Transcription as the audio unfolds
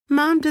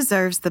Mom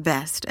deserves the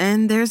best,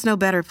 and there's no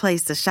better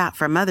place to shop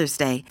for Mother's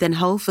Day than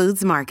Whole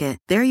Foods Market.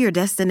 They're your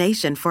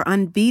destination for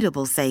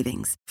unbeatable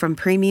savings, from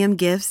premium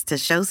gifts to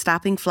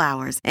show-stopping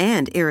flowers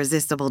and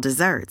irresistible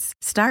desserts.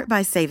 Start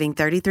by saving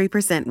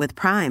 33% with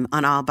Prime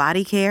on all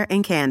body care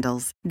and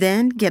candles.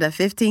 Then get a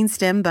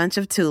 15-stem bunch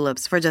of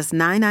tulips for just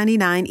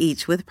 $9.99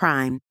 each with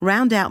Prime.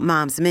 Round out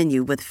Mom's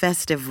menu with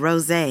festive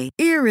rosé,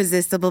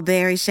 irresistible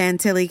berry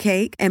chantilly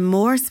cake, and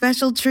more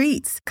special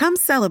treats. Come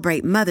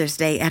celebrate Mother's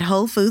Day at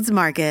Whole Foods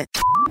Market.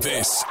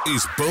 This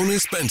is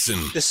Bonus Benson.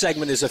 This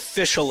segment is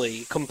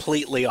officially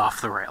completely off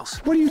the rails.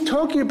 What are you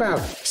talking about?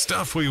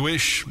 Stuff we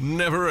wish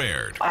never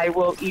aired. I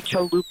will eat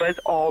chalupas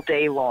all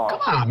day long.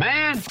 Come on,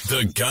 man.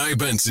 The Guy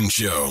Benson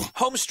Show.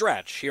 Home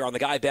stretch here on The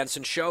Guy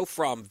Benson Show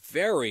from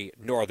very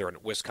northern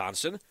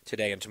Wisconsin,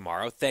 today and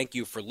tomorrow. Thank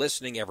you for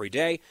listening every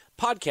day.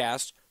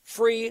 Podcast,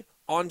 free,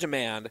 on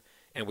demand,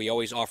 and we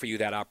always offer you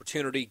that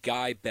opportunity,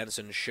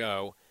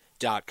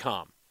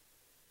 GuyBensonShow.com.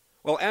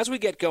 Well, as we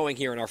get going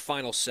here in our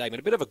final segment,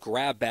 a bit of a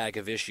grab bag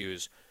of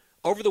issues.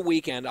 Over the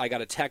weekend, I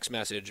got a text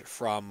message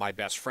from my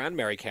best friend,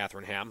 Mary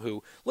Catherine Ham,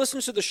 who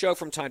listens to the show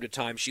from time to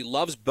time. She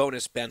loves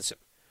Bonus Benson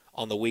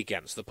on the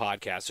weekends, the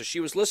podcast. So she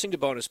was listening to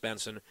Bonus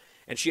Benson,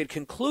 and she had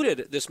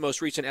concluded this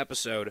most recent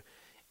episode,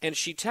 and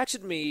she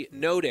texted me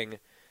noting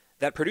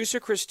that producer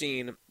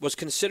Christine was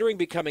considering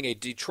becoming a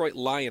Detroit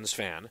Lions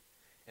fan.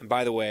 And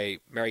by the way,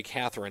 Mary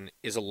Catherine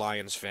is a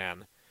Lions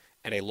fan,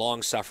 and a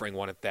long-suffering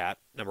one at that,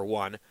 number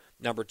one.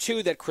 Number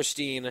two, that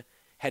Christine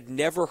had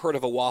never heard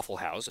of a Waffle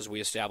House, as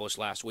we established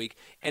last week.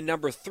 And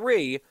number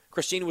three,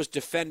 Christine was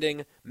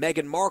defending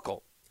Meghan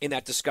Markle in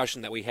that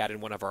discussion that we had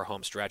in one of our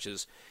home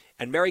stretches.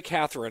 And Mary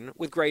Catherine,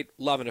 with great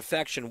love and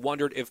affection,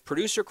 wondered if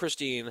producer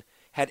Christine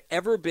had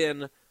ever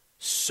been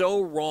so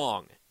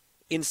wrong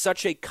in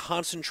such a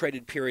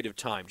concentrated period of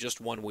time, just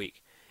 1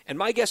 week. And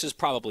my guess is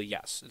probably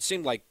yes. It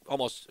seemed like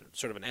almost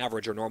sort of an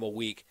average or normal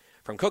week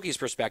from Cookie's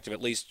perspective,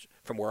 at least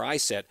from where I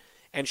sit.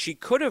 And she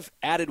could have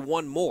added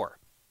one more,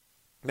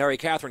 Mary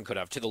Catherine could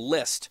have, to the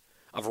list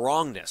of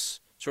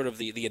wrongness, sort of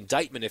the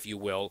indictment, if you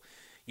will.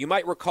 You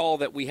might recall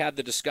that we had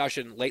the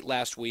discussion late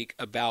last week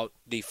about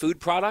the food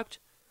product,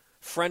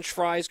 French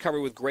fries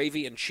covered with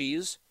gravy and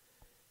cheese.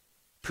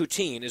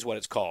 Poutine is what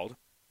it's called.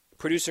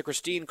 Producer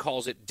Christine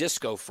calls it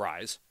disco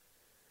fries.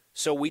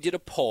 So we did a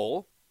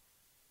poll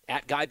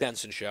at Guy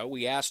Benson Show.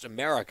 We asked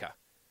America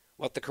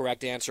what the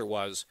correct answer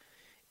was,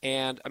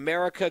 and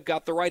America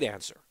got the right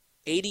answer.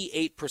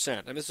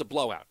 88%, and this is a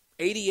blowout,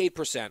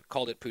 88%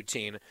 called it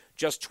poutine,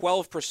 just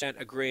 12%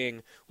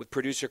 agreeing with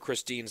producer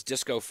Christine's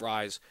disco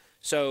fries.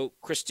 So,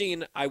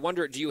 Christine, I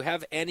wonder, do you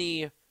have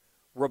any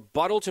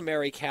rebuttal to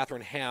Mary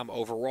Catherine Ham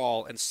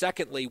overall? And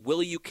secondly,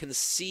 will you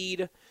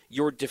concede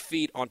your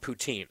defeat on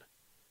poutine?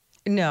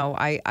 No,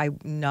 I'm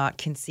not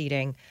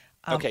conceding.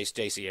 Okay,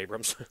 Stacey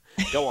Abrams,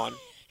 go on.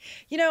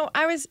 You know,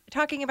 I was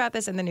talking about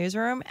this in the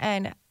newsroom,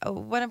 and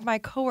one of my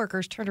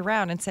coworkers turned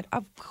around and said,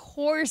 of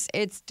course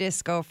it's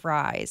disco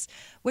fries,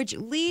 which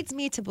leads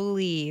me to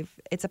believe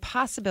it's a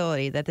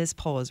possibility that this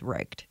poll is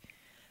rigged.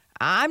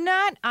 I'm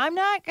not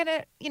going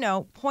to,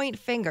 point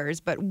fingers,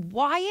 but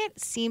Wyatt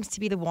seems to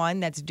be the one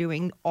that's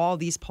doing all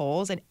these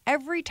polls, and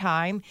every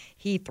time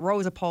he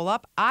throws a poll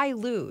up, I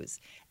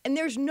lose. And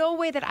there's no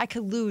way that I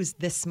could lose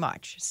this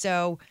much.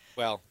 So,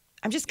 well,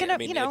 I'm just going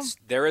to,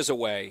 there is a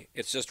way.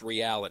 It's just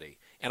reality.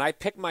 And I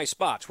pick my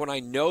spots. When I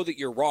know that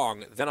you're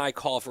wrong, then I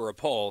call for a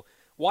poll.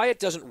 Wyatt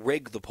doesn't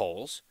rig the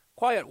polls.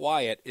 Quiet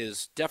Wyatt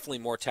is definitely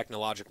more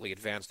technologically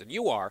advanced than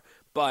you are,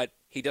 but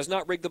he does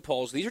not rig the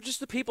polls. These are just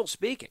the people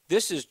speaking.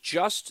 This is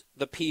just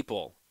the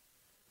people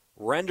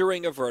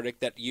rendering a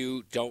verdict that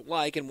you don't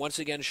like, and once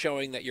again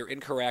showing that you're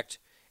incorrect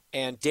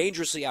and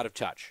dangerously out of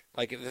touch.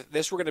 Like, if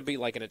this were going to be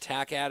like an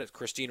attack ad at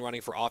Christine running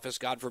for office,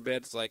 God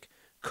forbid, it's like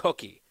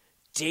Cookie,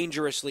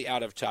 dangerously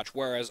out of touch,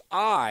 whereas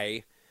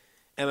I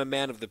am a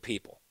man of the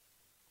people.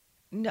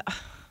 No,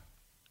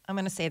 I'm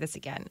going to say this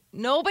again.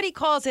 Nobody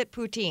calls it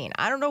poutine.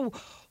 I don't know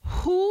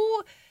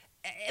who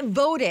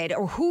voted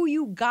or who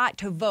you got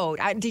to vote.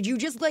 Did you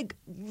just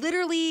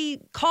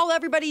literally call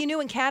everybody you knew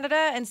in Canada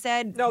and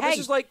said, No, hey. This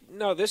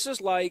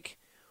is like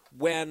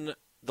when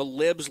the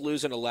libs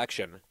lose an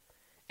election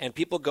and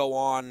people go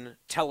on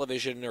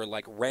television or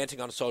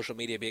ranting on social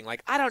media being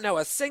like, I don't know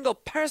a single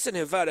person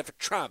who voted for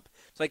Trump.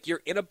 It's like,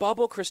 you're in a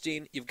bubble,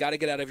 Christine. You've got to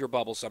get out of your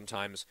bubble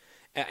sometimes.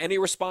 Any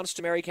response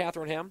to Mary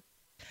Catherine Ham?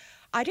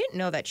 I didn't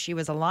know that she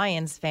was a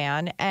Lions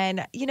fan.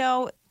 And,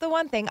 the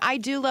one thing, I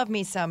do love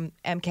me some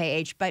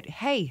MKH, but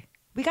hey,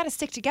 we got to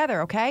stick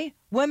together, okay?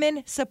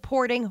 Women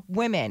supporting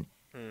women.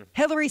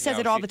 Hillary says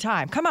it all the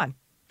time. Come on.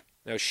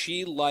 No,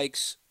 she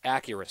likes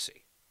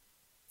accuracy,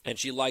 and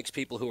she likes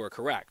people who are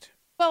correct.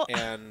 Well,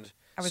 and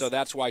so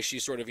that's why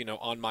she's sort of,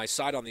 on my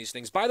side on these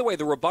things. By the way,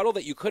 the rebuttal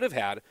that you could have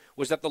had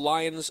was that the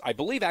Lions, I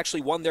believe,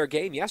 actually won their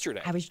game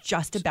yesterday. I was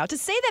just about to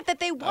say that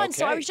they won. Okay.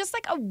 So I was just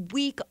a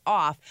week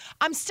off.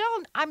 I'm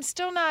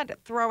still not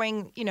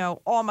throwing,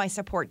 all my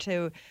support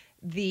to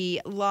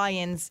the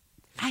Lions.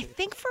 I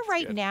think for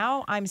right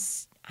now,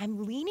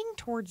 I'm leaning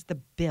towards the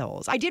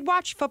Bills. I did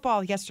watch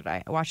football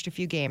yesterday. I watched a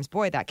few games.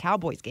 Boy, that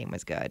Cowboys game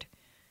was good.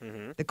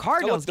 Mm-hmm. The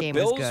Cardinals game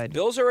was good.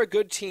 Bills are a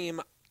good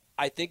team.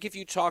 I think if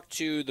you talk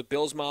to the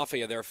Bills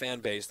Mafia, their fan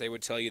base, they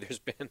would tell you there's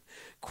been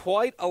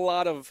quite a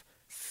lot of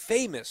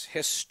famous,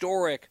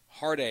 historic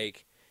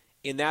heartache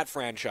in that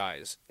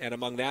franchise and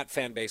among that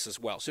fan base as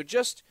well. So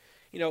just,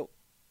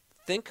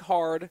 think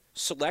hard,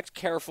 select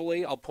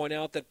carefully. I'll point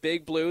out that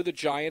Big Blue, the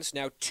Giants,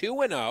 now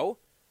 2-0.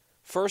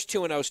 First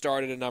 2-0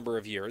 start in a number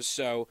of years,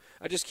 so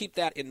I just keep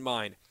that in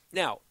mind.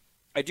 Now,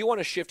 I do want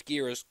to shift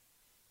gears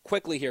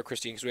quickly here,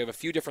 Christine, because we have a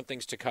few different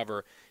things to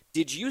cover.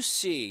 Did you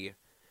see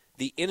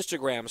the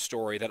Instagram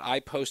story that I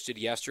posted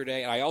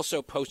yesterday? And I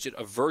also posted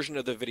a version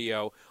of the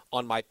video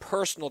on my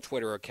personal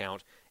Twitter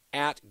account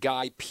at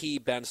Guy P.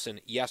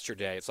 Benson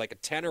yesterday. It's like a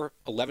 10 or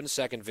 11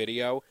 second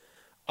video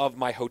of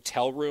my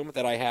hotel room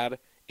that I had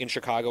in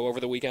Chicago over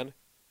the weekend.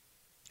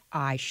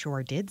 I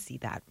sure did see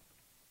that.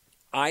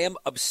 I am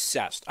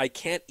obsessed. I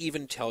can't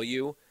even tell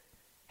you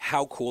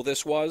how cool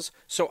this was.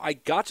 So I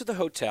got to the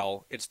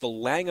hotel. It's the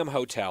Langham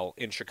Hotel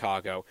in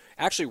Chicago,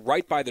 actually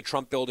right by the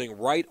Trump building,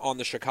 right on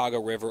the Chicago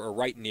River or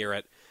right near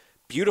it.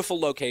 Beautiful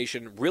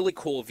location, really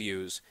cool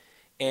views.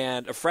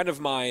 And a friend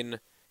of mine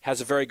has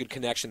a very good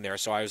connection there,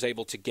 so I was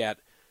able to get,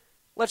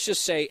 let's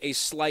just say, a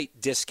slight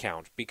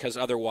discount, because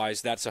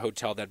otherwise that's a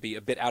hotel that'd be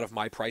a bit out of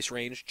my price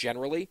range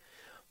generally.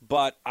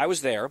 But I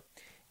was there,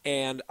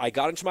 and I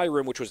got into my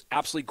room, which was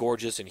absolutely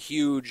gorgeous and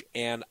huge,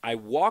 and I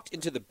walked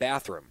into the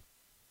bathroom.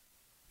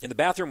 And the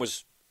bathroom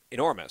was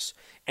enormous.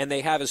 And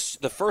they have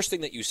the first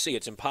thing that you see,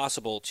 it's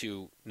impossible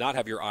to not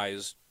have your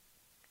eyes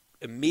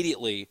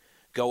immediately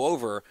go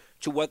over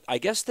to what I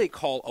guess they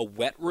call a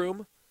wet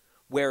room,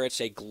 where it's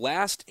a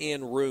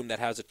glassed-in room that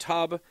has a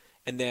tub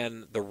and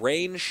then the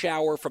rain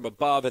shower from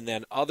above and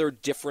then other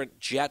different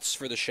jets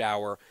for the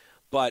shower.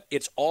 But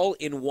it's all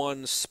in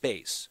one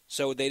space.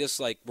 So they just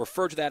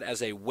refer to that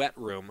as a wet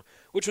room,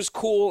 which was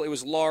cool. It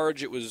was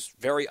large. It was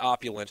very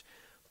opulent.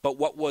 But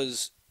what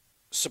was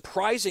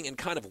surprising and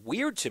kind of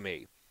weird to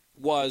me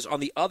was on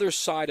the other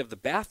side of the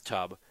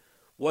bathtub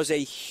was a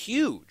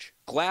huge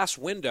glass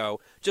window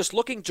just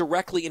looking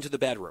directly into the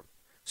bedroom.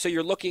 So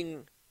you're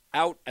looking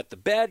out at the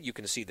bed. You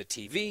can see the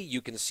TV.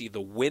 You can see the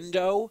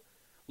window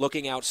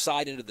looking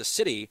outside into the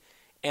city.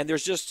 And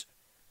there's just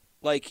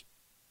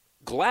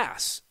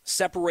glass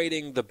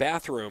separating the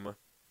bathroom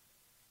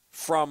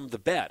from the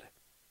bed.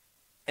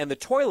 And the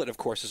toilet, of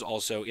course, is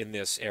also in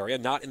this area,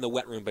 not in the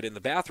wet room, but in the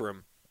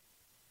bathroom.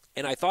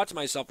 And I thought to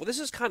myself, well, this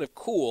is kind of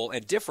cool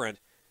and different,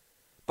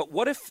 but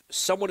what if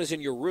someone is in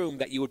your room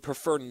that you would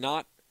prefer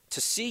not to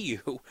see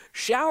you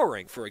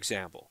showering, for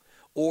example,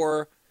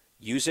 or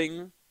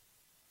using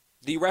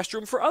the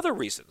restroom for other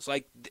reasons?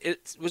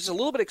 It was a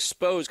little bit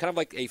exposed, kind of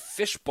like a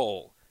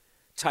fishbowl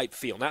type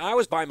feel. Now, I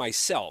was by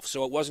myself,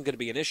 so it wasn't going to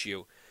be an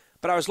issue.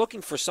 But I was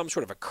looking for some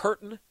sort of a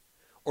curtain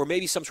or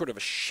maybe some sort of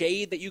a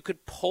shade that you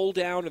could pull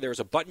down, or there was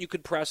a button you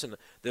could press and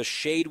the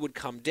shade would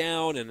come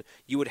down and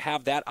you would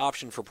have that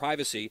option for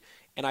privacy,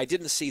 and I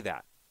didn't see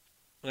that.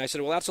 And I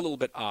said, well, that's a little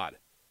bit odd.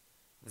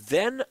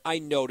 Then I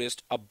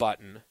noticed a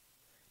button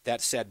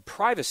that said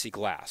privacy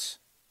glass.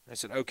 I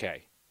said,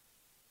 okay,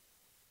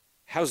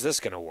 how's this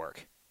going to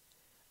work?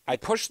 I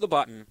pushed the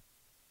button,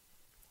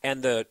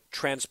 and the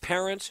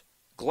transparent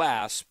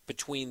glass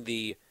between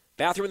the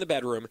bathroom and the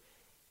bedroom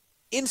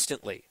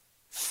instantly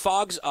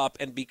fogs up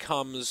and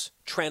becomes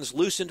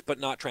translucent but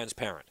not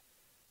transparent.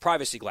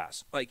 Privacy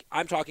glass.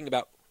 I'm talking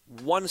about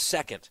 1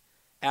 second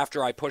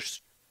after I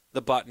pushed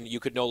the button, you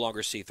could no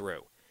longer see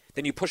through.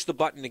 Then you push the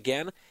button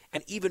again,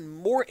 and even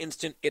more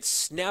instant, it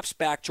snaps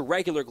back to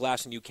regular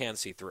glass and you can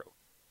see through.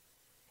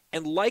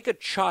 And like a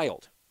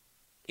child,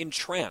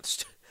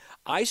 entranced,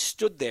 I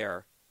stood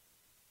there,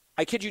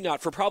 I kid you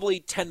not, for probably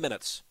 10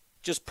 minutes,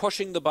 just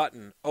pushing the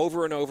button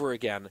over and over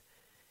again,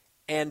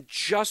 and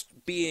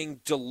just being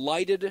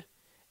delighted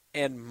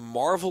and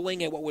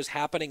marveling at what was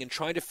happening and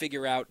trying to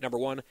figure out, number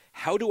one,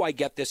 how do I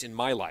get this in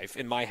my life,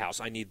 in my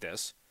house? I need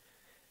this.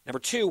 Number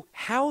two,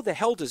 how the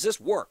hell does this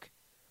work?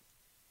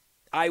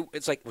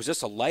 It's was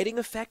this a lighting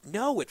effect?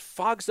 No, it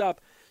fogs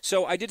up.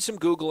 So I did some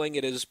Googling.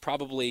 It is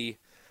probably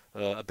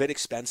a bit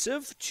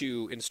expensive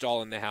to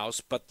install in the house,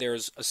 but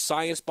there's a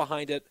science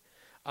behind it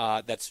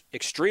that's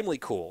extremely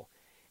cool.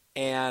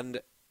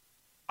 And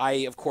I,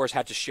 of course,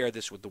 had to share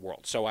this with the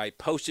world. So I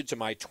posted to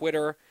my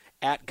Twitter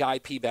at Guy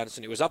P.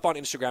 Benson. It was up on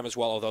Instagram as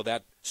well, although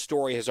that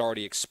story has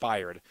already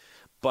expired.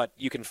 But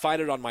you can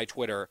find it on my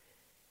Twitter.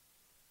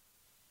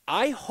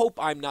 I hope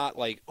I'm not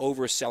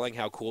overselling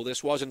how cool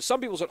this was. And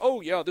some people said,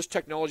 oh, yeah, this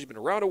technology's been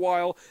around a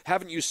while.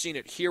 Haven't you seen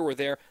it here or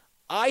there?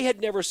 I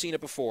had never seen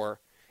it before.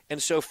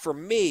 And so for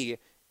me,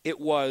 it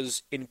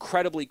was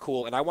incredibly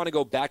cool. And I want to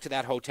go back to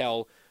that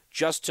hotel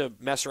just to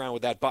mess around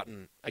with that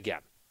button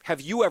again. Have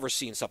you ever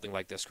seen something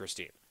like this,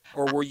 Christine?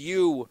 Or were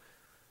you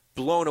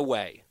blown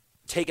away,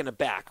 taken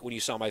aback when you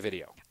saw my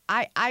video?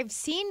 I've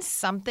seen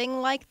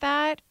something like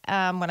that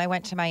when I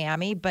went to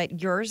Miami,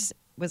 but yours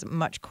was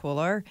much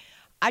cooler.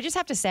 I just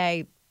have to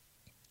say,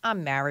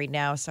 I'm married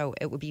now, so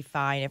it would be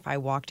fine if I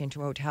walked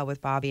into a hotel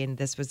with Bobby and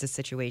this was the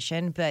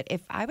situation. But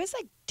if I was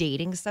like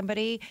dating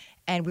somebody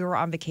and we were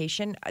on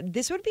vacation,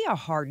 this would be a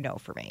hard no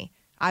for me.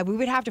 We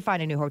would have to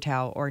find a new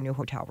hotel or a new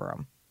hotel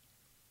room.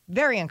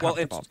 Very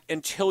uncomfortable. Well,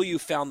 until you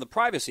found the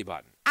privacy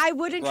button. I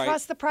wouldn't right?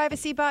 trust the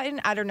privacy button.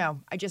 I don't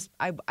know.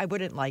 I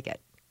wouldn't like it.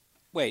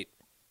 Wait,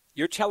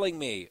 you're telling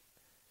me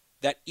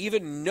that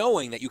even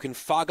knowing that you can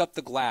fog up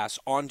the glass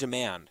on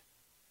demand,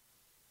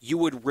 you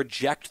would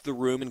reject the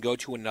room and go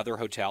to another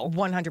hotel?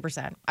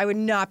 100%. I would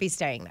not be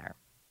staying there.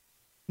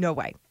 No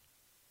way.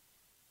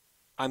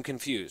 I'm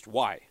confused.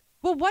 Why?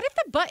 Well, what if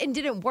the button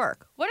didn't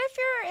work? What if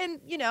you're in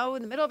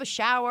the middle of a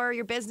shower,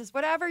 your business,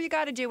 whatever you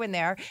got to do in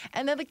there,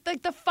 and then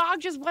like the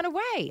fog just went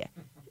away?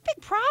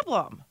 Big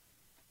problem.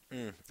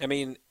 I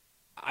mean,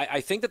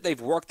 I think that they've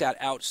worked that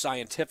out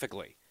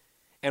scientifically.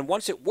 And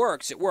once it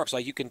works, it works.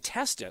 Like, you can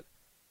test it.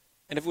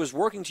 And if it was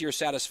working to your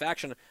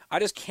satisfaction, I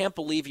just can't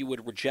believe you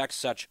would reject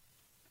such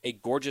a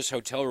gorgeous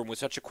hotel room with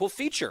such a cool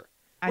feature.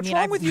 What's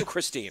wrong with you,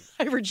 Christine?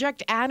 I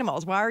reject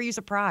animals. Why are you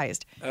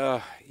surprised?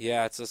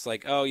 Yeah, it's just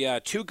like, oh, yeah,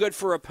 too good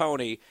for a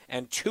pony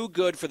and too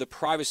good for the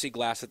privacy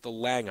glass at the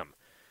Langham.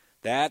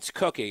 That's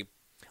cookie.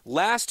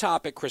 Last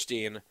topic,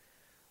 Christine.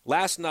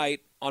 Last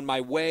night, on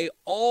my way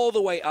all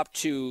the way up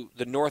to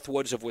the North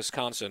Woods of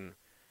Wisconsin,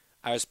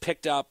 I was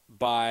picked up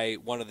by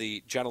one of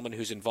the gentlemen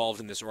who's involved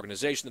in this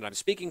organization that I'm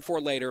speaking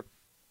for later,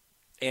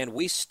 and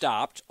we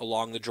stopped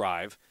along the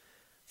drive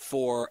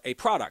for a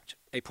product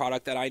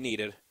that I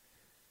needed.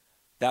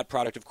 That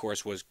product, of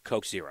course, was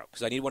Coke Zero,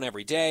 because I need one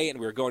every day, and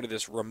we were going to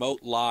this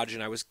remote lodge,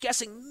 and I was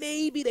guessing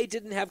maybe they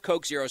didn't have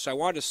Coke Zero, so I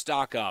wanted to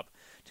stock up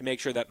to make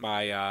sure that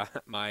my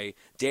my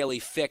daily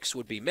fix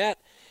would be met.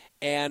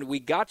 And we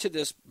got to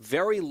this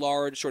very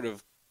large sort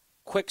of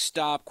quick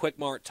stop, quick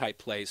mart type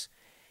place,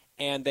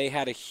 and they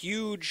had a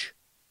huge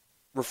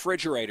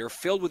refrigerator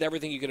filled with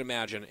everything you can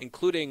imagine,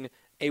 including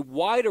a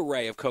wide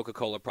array of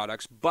Coca-Cola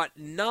products, but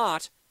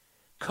not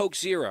Coke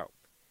Zero.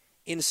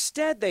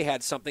 Instead, they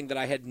had something that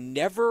I had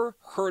never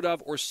heard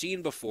of or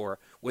seen before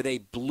with a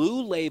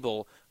blue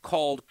label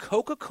called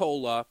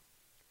Coca-Cola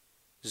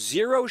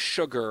Zero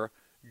Sugar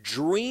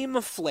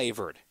Dream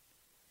Flavored.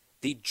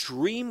 The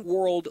Dream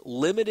World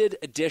Limited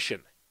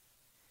Edition.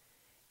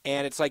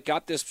 And it's like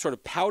got this sort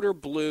of powder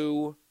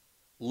blue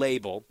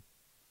label.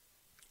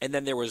 And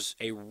then there was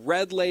a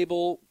red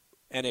label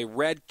and a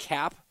red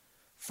cap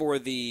for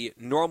the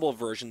normal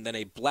version, then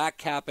a black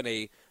cap and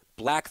a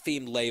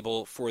black-themed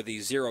label for the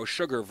Zero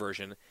Sugar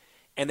version.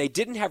 And they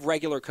didn't have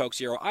regular Coke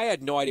Zero. I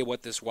had no idea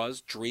what this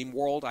was, Dream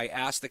World. I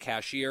asked the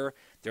cashier.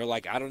 They're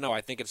like, I don't know,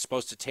 I think it's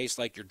supposed to taste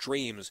like your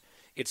dreams.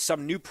 It's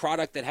some new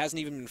product that hasn't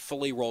even been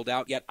fully rolled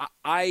out yet.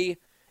 I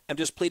am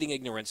just pleading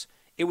ignorance.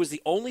 It was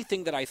the only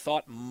thing that I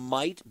thought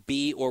might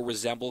be or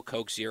resemble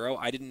Coke Zero.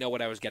 I didn't know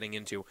what I was getting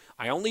into.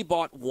 I only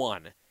bought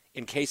one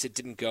in case it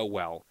didn't go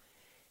well.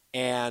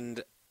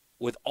 And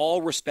with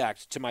all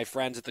respect to my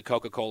friends at the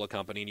Coca-Cola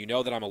Company, and you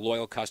know that I'm a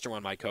loyal customer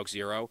on my Coke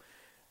Zero,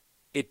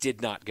 it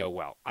did not go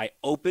well. I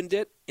opened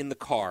it in the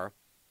car.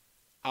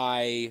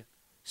 I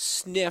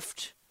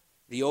sniffed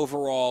the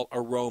overall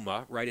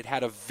aroma, right? It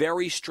had a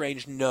very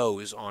strange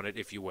nose on it,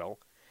 if you will.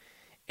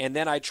 And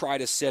then I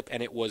tried a sip,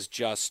 and it was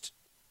just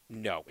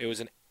no. It was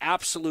an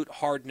absolute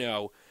hard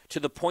no, to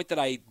the point that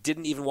I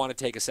didn't even want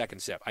to take a second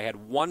sip. I had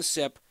one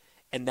sip,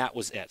 and that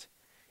was it.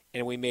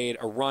 And we made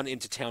a run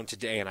into town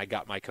today, and I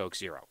got my Coke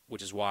Zero,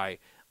 which is why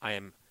I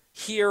am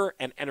here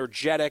and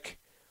energetic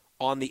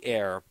on the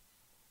air.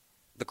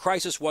 The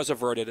crisis was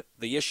averted.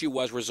 The issue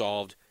was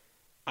resolved.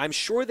 I'm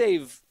sure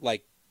they've,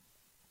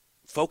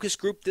 focus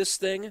grouped this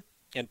thing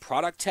and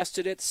product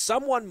tested it.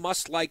 Someone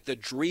must like the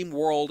Dream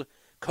World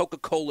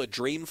Coca-Cola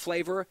Dream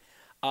flavor.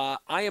 I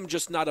am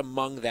just not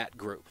among that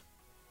group.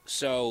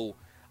 So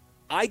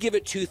I give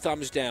it 2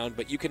 thumbs down,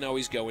 but you can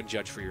always go and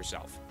judge for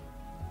yourself.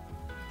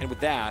 And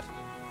with that,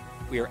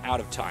 we are out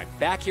of time.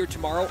 Back here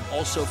tomorrow,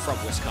 also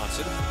from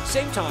Wisconsin.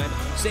 Same time,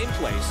 same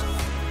place,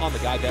 on The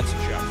Guy Benson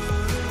Show.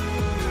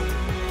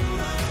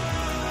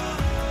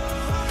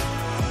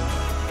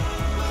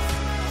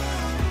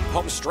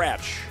 Home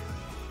stretch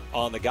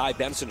on The Guy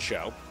Benson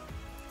Show.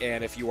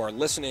 And if you are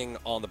listening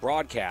on the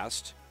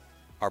broadcast,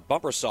 our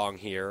bumper song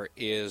here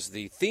is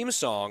the theme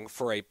song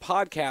for a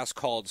podcast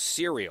called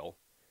Serial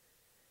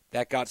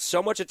that got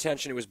so much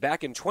attention. It was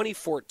back in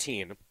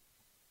 2014.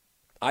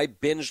 I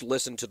binge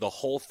listened to the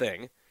whole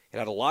thing. It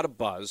had a lot of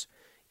buzz.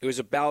 It was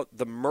about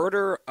the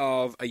murder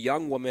of a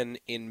young woman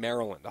in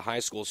Maryland, a high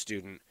school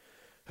student,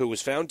 who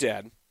was found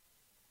dead.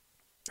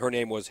 Her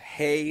name was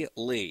Hae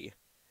Lee,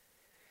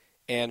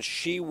 and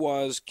she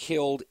was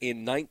killed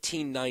in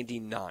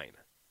 1999.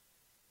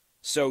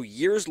 So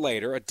years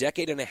later, a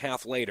decade and a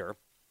half later,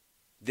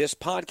 this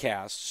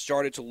podcast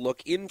started to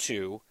look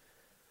into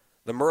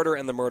the murder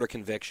and the murder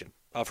conviction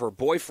of her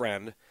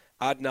boyfriend,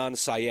 Adnan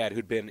Syed,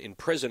 who'd been in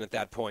prison at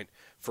that point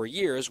for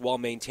years while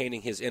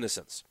maintaining his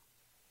innocence.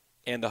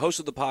 And the host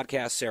of the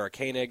podcast, Sarah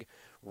Koenig,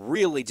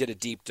 really did a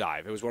deep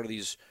dive. It was one of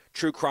these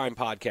true crime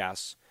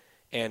podcasts,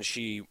 and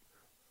she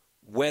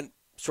went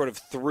sort of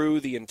through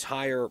the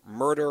entire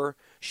murder.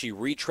 She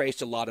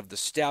retraced a lot of the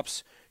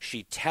steps.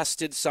 She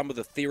tested some of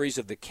the theories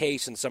of the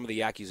case and some of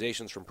the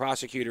accusations from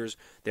prosecutors.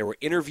 There were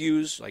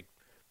interviews, like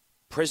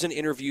prison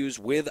interviews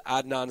with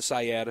Adnan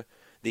Syed,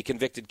 the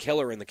convicted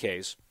killer in the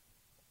case,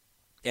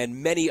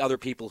 and many other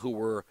people who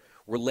were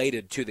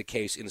related to the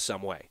case in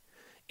some way.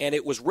 And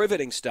it was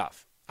riveting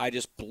stuff. I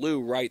just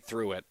blew right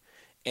through it.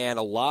 And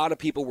a lot of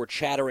people were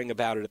chattering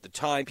about it at the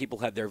time. People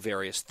had their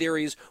various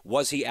theories.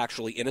 Was he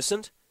actually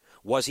innocent?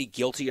 Was he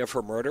guilty of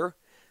her murder?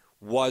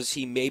 Was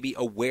he maybe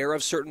aware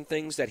of certain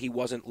things that he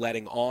wasn't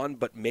letting on,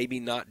 but maybe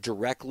not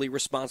directly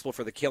responsible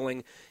for the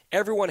killing?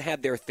 Everyone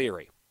had their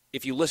theory.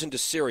 If you listen to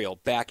Serial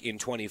back in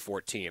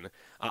 2014,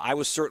 I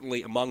was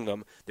certainly among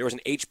them. There was an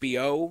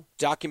HBO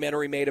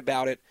documentary made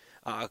about it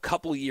a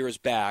couple years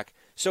back.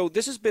 So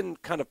this has been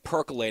kind of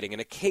percolating,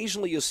 and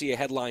occasionally you'll see a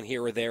headline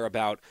here or there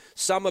about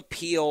some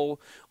appeal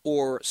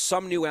or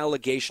some new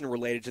allegation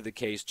related to the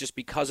case just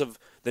because of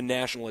the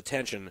national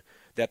attention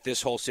that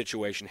this whole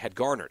situation had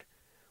garnered.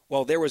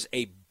 Well, there was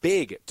a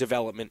big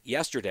development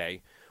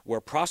yesterday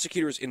where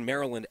prosecutors in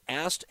Maryland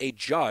asked a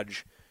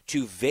judge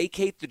to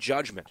vacate the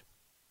judgment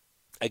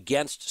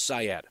against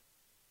Syed,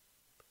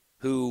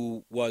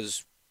 who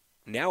was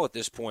now at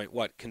this point,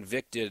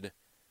 convicted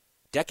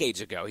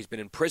decades ago. He's been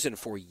in prison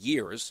for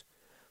years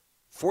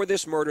for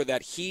this murder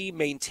that he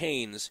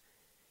maintains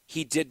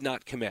he did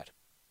not commit.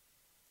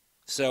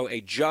 So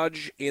a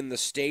judge in the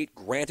state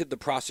granted the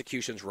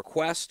prosecution's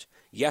request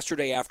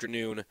yesterday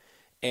afternoon,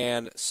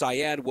 and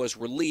Syed was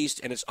released,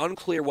 and it's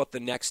unclear what the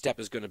next step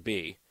is going to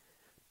be.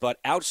 But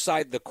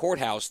outside the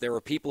courthouse, there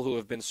are people who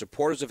have been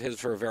supporters of his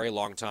for a very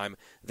long time.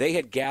 They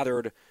had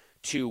gathered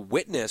to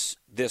witness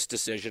this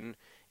decision,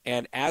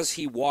 and as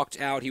he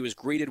walked out, he was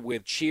greeted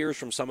with cheers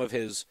from some of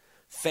his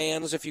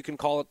fans, if you can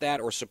call it that,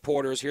 or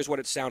supporters. Here's what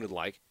it sounded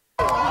like.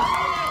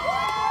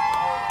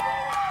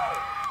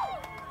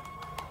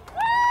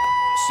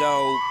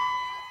 So,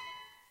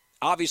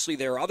 obviously,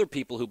 there are other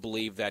people who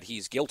believe that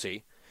he's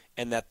guilty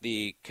and that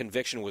the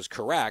conviction was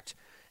correct,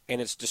 and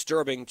it's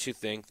disturbing to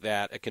think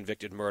that a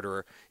convicted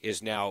murderer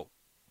is now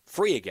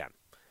free again.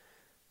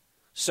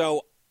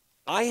 So,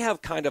 I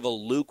have kind of a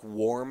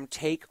lukewarm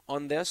take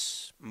on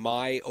this.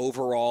 My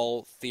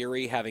overall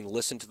theory, having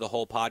listened to the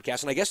whole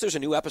podcast, and I guess there's a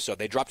new episode.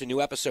 They dropped a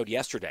new episode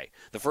yesterday,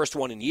 the first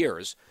one in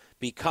years,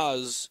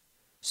 because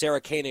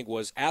Sarah Koenig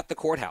was at the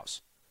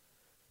courthouse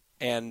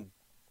and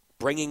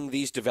bringing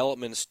these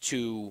developments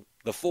to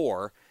the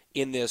fore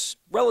in this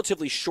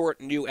relatively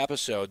short new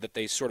episode that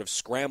they sort of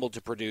scrambled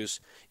to produce.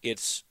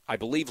 It's, I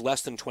believe,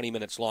 less than 20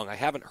 minutes long. I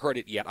haven't heard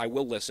it yet. I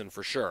will listen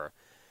for sure.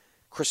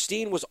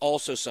 Christine was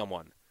also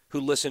someone who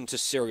listened to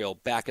Serial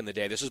back in the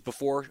day. This is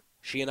before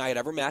she and I had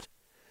ever met.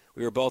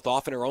 We were both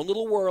off in our own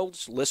little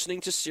worlds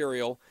listening to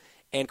Serial.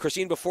 And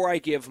Christine, before I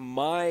give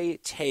my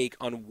take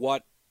on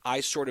what I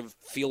sort of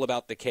feel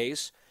about the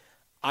case,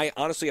 I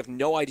honestly have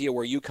no idea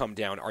where you come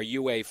down. Are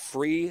you a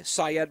free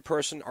Syed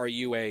person? Are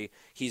you a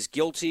he's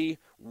guilty?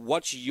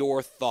 What's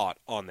your thought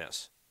on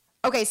this?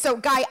 Okay, so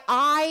Guy,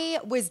 I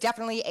was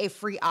definitely a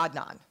free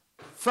Adnan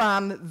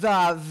from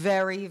the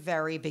very,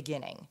 very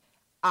beginning.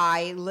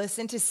 I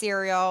listened to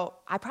Serial.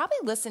 I probably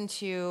listened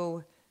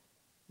to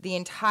the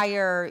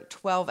entire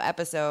 12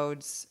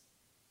 episodes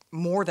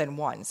more than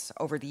once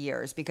over the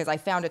years because I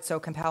found it so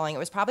compelling. It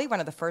was probably one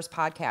of the first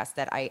podcasts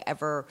that I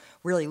ever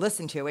really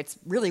listened to. It's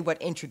really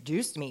what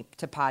introduced me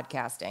to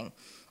podcasting.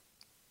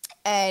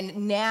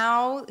 And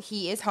now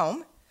he is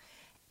home,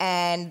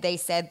 and they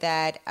said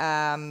that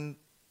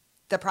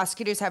the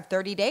prosecutors have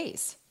 30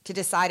 days to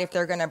decide if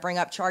they're going to bring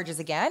up charges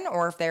again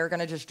or if they're going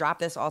to just drop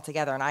this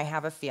altogether. And I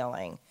have a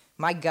feeling,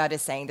 my gut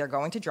is saying they're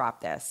going to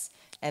drop this.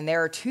 And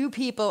there are two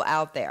people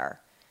out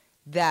there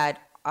that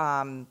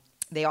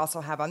they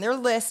also have on their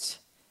list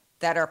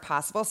that are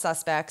possible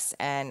suspects,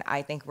 and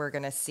I think we're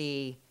going to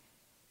see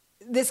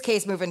this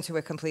case move into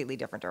a completely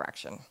different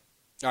direction.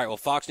 All right, well,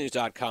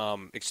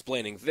 FoxNews.com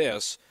explaining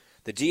this.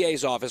 The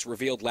DA's office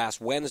revealed last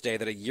Wednesday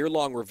that a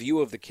year-long review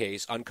of the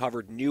case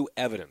uncovered new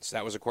evidence.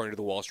 That was according to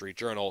the Wall Street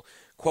Journal.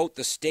 Quote,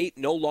 the state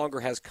no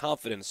longer has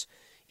confidence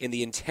in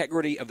the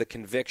integrity of the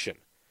conviction,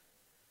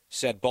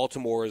 said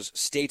Baltimore's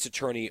state's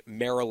attorney,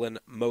 Marilyn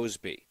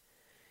Mosby.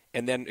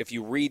 And then if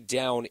you read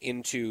down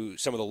into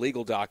some of the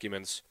legal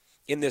documents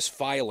in this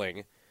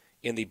filing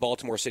in the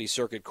Baltimore City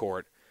Circuit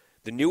Court,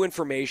 the new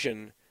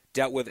information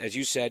dealt with, as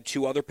you said,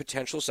 two other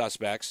potential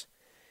suspects.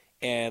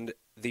 And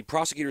the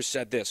prosecutors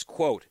said this,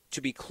 quote, to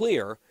be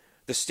clear,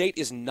 the state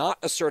is not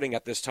asserting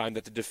at this time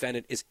that the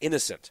defendant is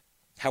innocent.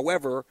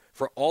 However,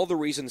 for all the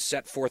reasons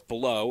set forth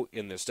below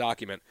in this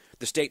document,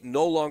 the state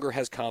no longer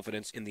has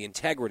confidence in the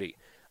integrity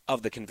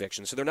of the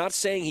conviction. So they're not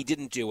saying he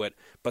didn't do it,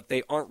 but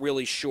they aren't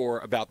really sure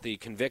about the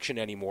conviction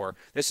anymore.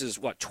 This is,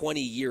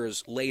 20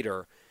 years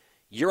later.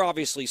 You're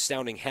obviously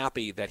sounding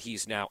happy that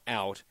he's now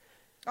out.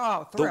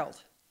 Oh,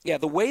 thrilled.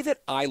 The way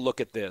that I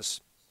look at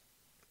this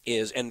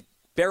is, and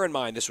bear in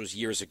mind this was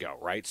years ago,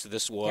 right? So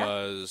this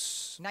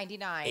was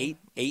 99.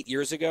 8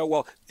 years ago.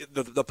 Well,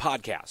 the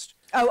podcast.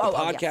 The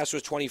podcast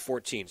was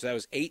 2014, so that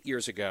was 8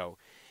 years ago.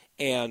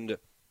 And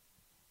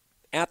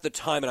at the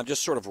time, and I'm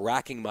just sort of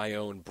racking my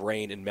own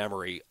brain and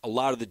memory, a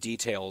lot of the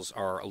details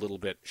are a little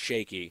bit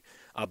shaky.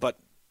 But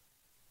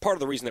part of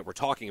the reason that we're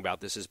talking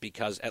about this is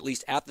because, at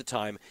least at the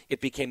time,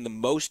 it became the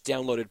most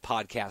downloaded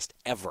podcast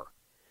ever.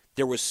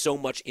 There was so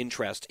much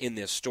interest in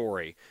this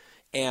story.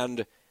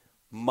 And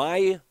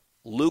my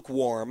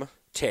lukewarm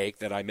take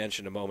that I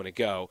mentioned a moment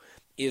ago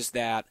is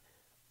that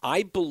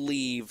I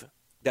believe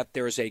that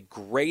there's a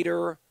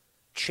greater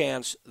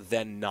chance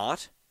than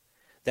not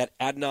that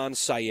Adnan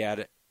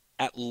Syed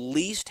at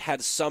least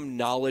had some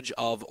knowledge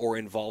of or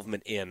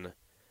involvement in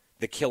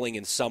the killing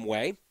in some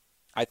way.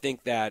 I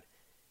think that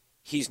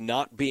he's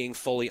not being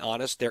fully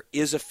honest. There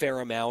is a fair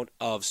amount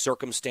of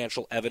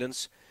circumstantial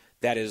evidence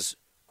that is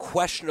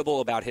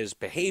questionable about his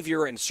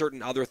behavior and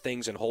certain other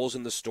things and holes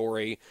in the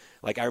story.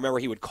 Like, I remember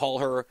he would call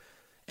her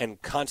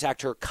and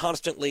contact her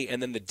constantly,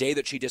 and then the day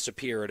that she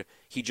disappeared,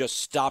 he just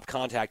stopped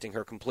contacting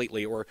her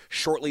completely, or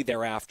shortly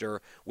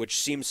thereafter, which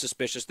seems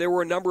suspicious. There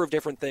were a number of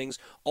different things.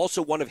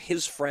 Also, one of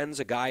his friends,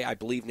 a guy I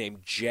believe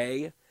named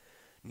Jay,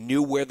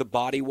 knew where the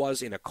body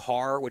was in a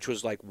car, which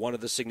was like one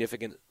of the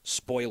significant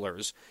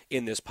spoilers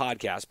in this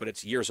podcast, but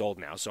it's years old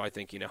now, so I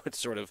think, it's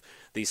sort of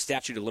the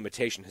statute of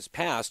limitation has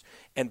passed,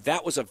 and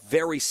that was a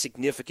very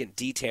significant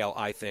detail,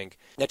 I think,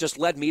 that just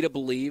led me to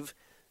believe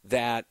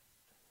that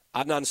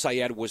Adnan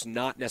Syed was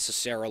not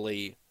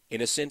necessarily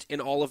innocent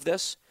in all of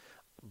this,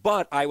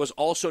 but I was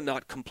also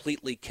not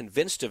completely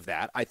convinced of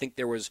that. I think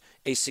there was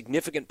a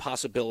significant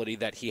possibility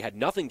that he had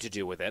nothing to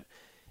do with it,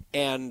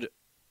 and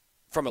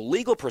from a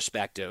legal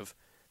perspective,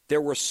 there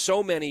were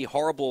so many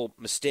horrible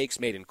mistakes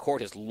made in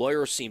court. His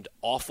lawyer seemed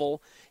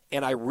awful,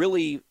 and I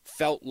really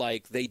felt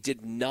like they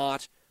did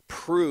not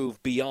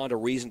prove beyond a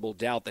reasonable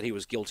doubt that he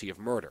was guilty of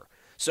murder.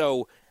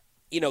 So,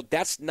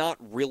 that's not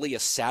really a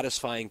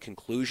satisfying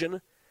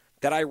conclusion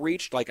that I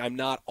reached. Like, I'm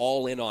not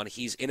all in on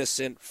he's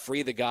innocent,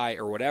 free the guy,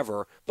 or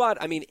whatever.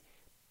 But, I mean,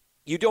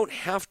 you don't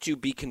have to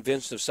be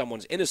convinced of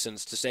someone's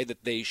innocence to say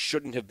that they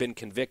shouldn't have been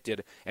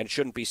convicted and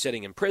shouldn't be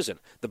sitting in prison.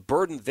 The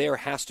burden there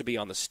has to be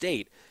on the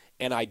state,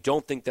 and I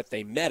don't think that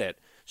they met it.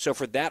 So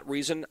for that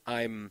reason,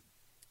 I'm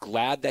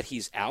glad that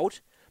he's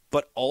out,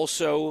 but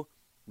also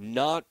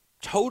not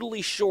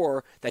totally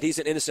sure that he's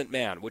an innocent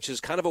man, which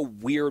is kind of a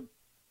weird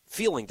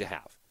feeling to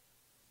have.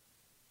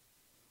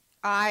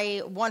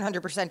 I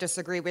 100%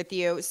 disagree with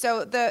you.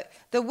 So the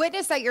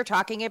witness that you're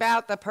talking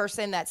about, the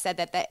person that said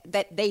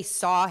that they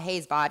saw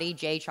Hayes' body,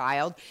 Jay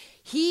Child,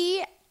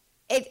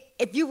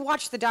 if you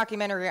watch the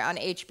documentary on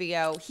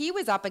HBO, he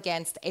was up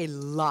against a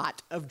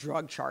lot of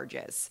drug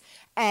charges.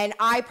 And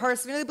I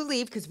personally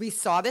believe, because we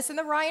saw this in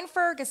the Ryan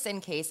Ferguson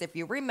case, if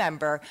you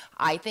remember,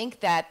 I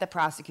think that the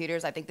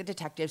prosecutors, I think the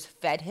detectives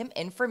fed him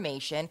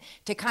information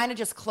to kind of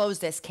just close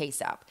this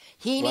case up.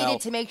 He needed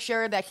to make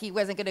sure that he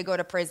wasn't going to go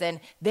to prison.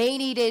 They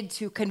needed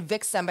to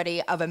convict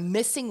somebody of a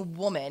missing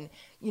woman,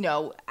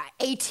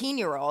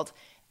 18-year-old.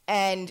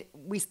 And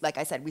we, like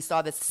I said, we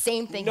saw the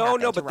same thing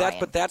happen to Ryan.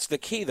 But that's the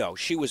key, though.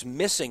 She was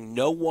missing.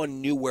 No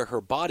one knew where her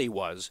body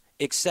was,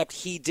 except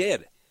he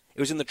did. It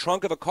was in the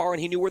trunk of a car,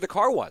 and he knew where the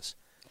car was.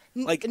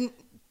 Like,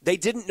 they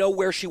didn't know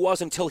where she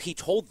was until he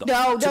told them.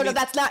 No,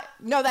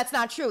 that's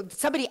not true.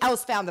 Somebody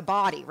else found the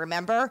body,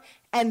 remember?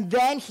 And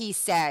then he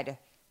said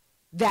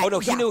that. Oh no,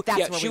 he knew.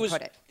 That's where we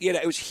put it. Yeah,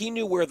 it was. He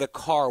knew where the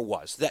car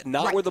was. That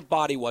not right. Where the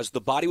body was.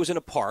 The body was in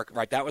a park.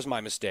 Right, that was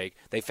my mistake.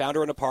 They found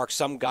her in a park.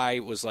 Some guy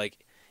was like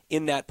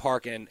in that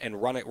park and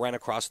ran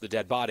across the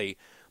dead body.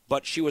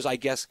 But she was, I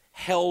guess,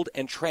 held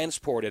and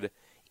transported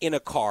in a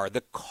car.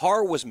 The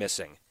car was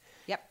missing.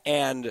 Yep.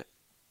 And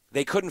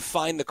they couldn't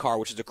find the car,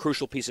 which is a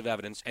crucial piece of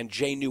evidence, and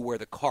Jay knew where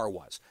the car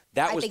was.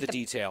 That was the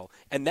detail,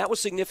 and that was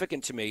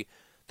significant to me.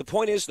 The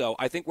point is, though,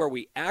 I think where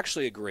we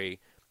actually agree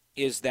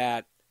is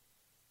that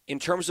in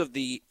terms of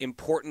the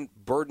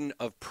important burden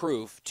of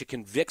proof to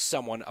convict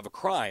someone of a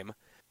crime,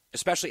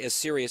 especially as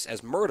serious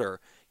as murder,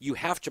 you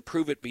have to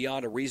prove it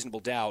beyond a reasonable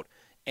doubt,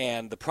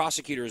 and the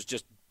prosecutors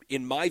just,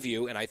 in my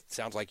view, and it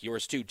sounds like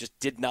yours too, just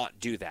did not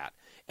do that.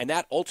 And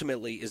that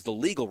ultimately is the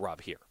legal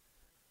rub here.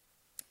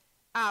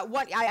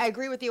 I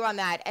agree with you on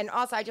that. And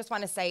also, I just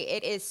want to say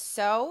it is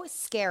so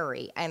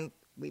scary, and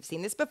we've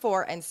seen this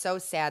before, and so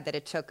sad that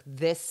it took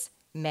this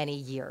many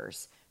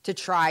years to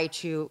try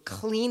to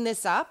clean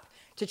this up,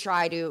 to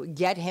try to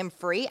get him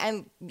free.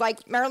 And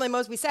like Marilyn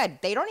Mosby said,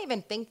 they don't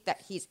even think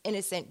that he's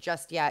innocent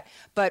just yet,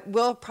 but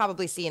we'll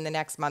probably see in the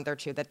next month or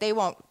two that they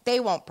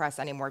won't press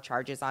any more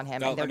charges on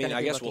him. No, and they're going to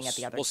be looking at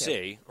the other two. We'll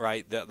see,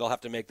 right? They'll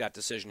have to make that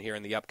decision here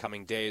in the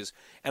upcoming days.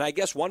 And I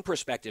guess one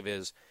perspective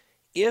is,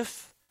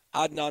 if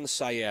Adnan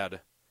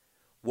Syed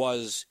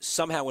was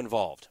somehow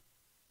involved,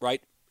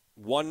 right?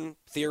 One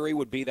theory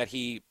would be that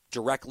he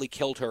directly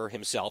killed her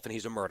himself and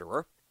he's a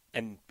murderer,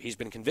 and he's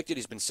been convicted.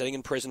 He's been sitting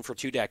in prison for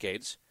 2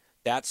 decades.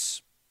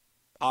 That's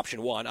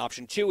option one.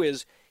 Option two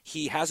is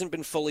he hasn't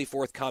been fully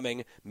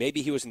forthcoming.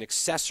 Maybe he was an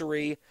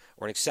accessory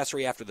or an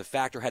accessory after the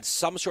fact or had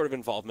some sort of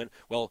involvement.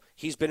 Well,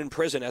 he's been in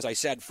prison, as I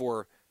said,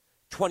 for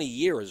 20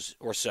 years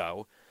or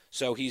so,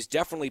 so he's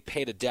definitely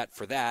paid a debt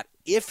for that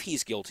if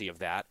he's guilty of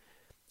that.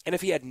 And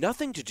if he had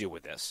nothing to do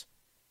with this,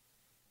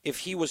 if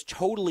he was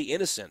totally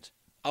innocent,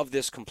 of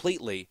this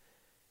completely,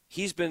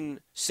 he's been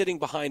sitting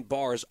behind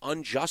bars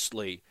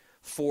unjustly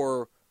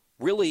for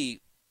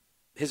really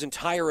his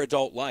entire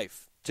adult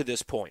life to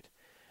this point.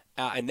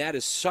 And that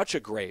is such a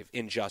grave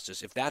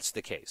injustice if that's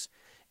the case.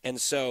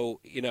 And so,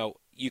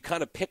 you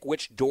kind of pick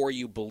which door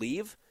you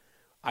believe.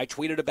 I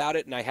tweeted about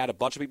it, and I had a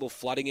bunch of people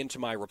flooding into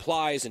my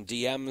replies and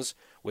DMs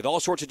with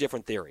all sorts of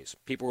different theories.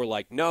 People were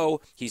like,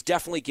 no, he's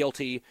definitely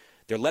guilty.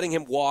 They're letting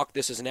him walk.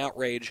 This is an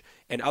outrage.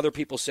 And other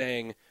people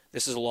saying,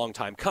 this is a long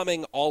time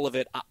coming, all of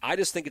it. I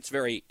just think it's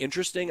very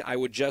interesting. I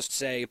would just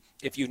say,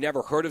 if you've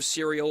never heard of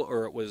Serial,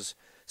 or it was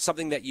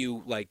something that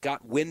you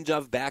got wind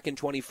of back in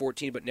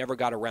 2014 but never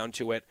got around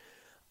to it,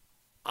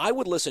 I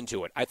would listen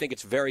to it. I think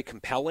it's very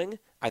compelling.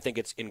 I think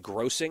it's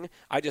engrossing.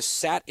 I just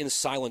sat in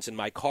silence in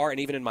my car and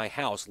even in my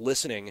house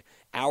listening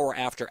hour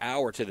after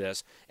hour to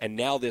this, and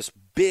now this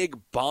big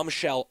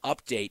bombshell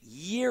update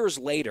years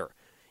later,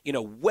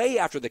 way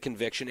after the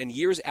conviction and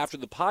years after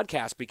the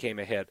podcast became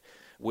a hit,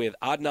 with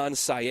Adnan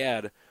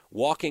Syed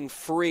walking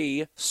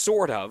free,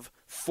 sort of,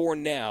 for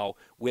now,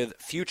 with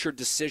future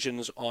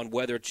decisions on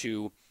whether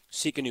to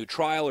seek a new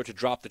trial or to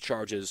drop the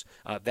charges,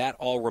 that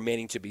all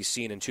remaining to be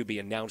seen and to be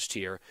announced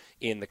here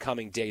in the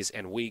coming days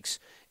and weeks.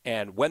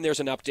 And when there's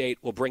an update,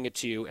 we'll bring it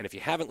to you. And if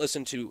you haven't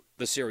listened to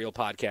the Serial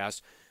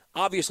podcast,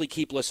 obviously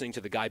keep listening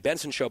to the Guy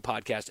Benson Show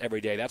podcast every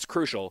day. That's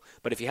crucial.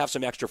 But if you have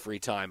some extra free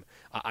time,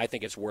 I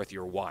think it's worth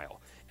your while.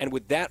 And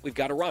with that, we've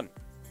got to run.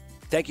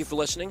 Thank you for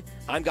listening.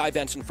 I'm Guy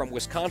Benson from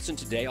Wisconsin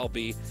today. I'll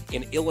be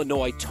in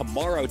Illinois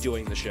tomorrow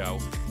doing the show.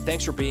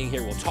 Thanks for being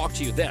here. We'll talk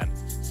to you then,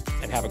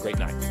 and have a great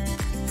night.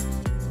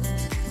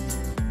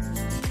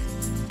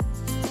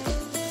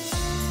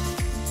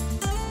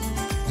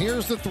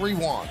 Here's the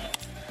 3-1.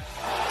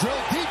 Drill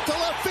deep to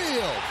left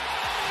field.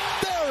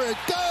 There it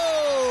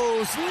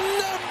goes.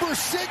 Number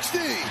 60.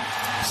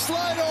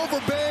 Slide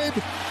over, babe.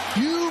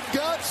 You've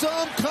got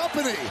some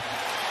company.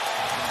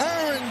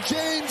 Aaron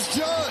James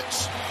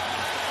Judge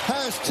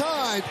has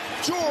tied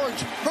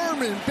George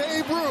Herman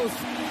Babe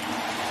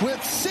Ruth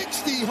with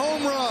 60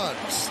 home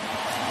runs.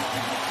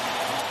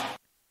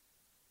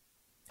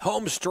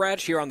 Home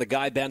stretch here on the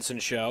Guy Benson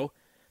Show.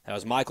 That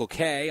was Michael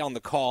Kay on the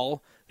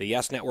call, the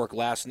Yes Network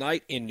last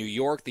night in New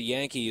York. The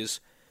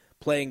Yankees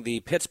playing the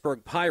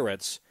Pittsburgh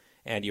Pirates,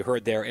 and you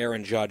heard there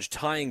Aaron Judge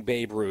tying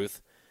Babe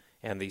Ruth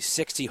and the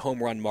 60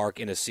 home run mark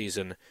in a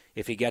season.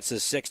 If he gets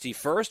his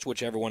 61st,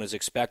 which everyone is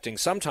expecting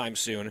sometime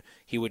soon,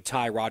 he would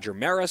tie Roger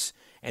Maris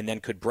and then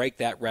could break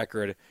that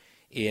record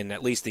in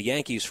at least the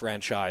Yankees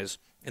franchise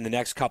in the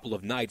next couple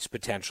of nights,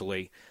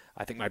 potentially.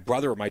 I think my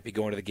brother might be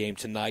going to the game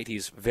tonight.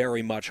 He's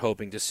very much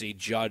hoping to see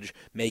Judge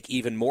make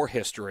even more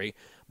history.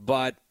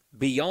 But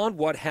beyond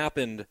what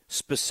happened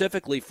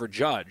specifically for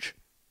Judge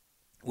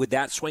with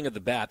that swing of the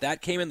bat,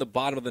 that came in the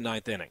bottom of the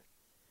ninth inning.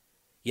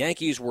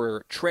 Yankees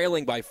were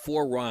trailing by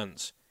 4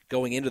 runs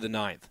going into the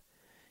ninth,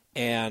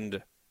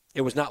 and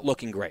it was not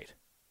looking great.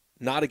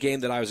 Not a game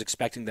that I was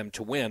expecting them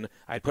to win.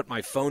 I had put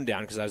my phone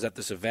down because I was at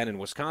this event in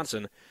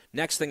Wisconsin.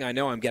 Next thing I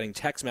know, I'm getting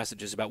text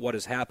messages about what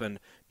has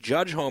happened.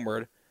 Judge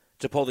homered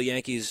to pull the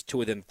Yankees to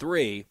within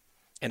 3,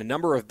 and a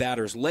number of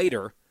batters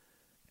later,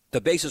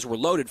 the bases were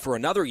loaded for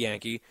another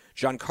Yankee,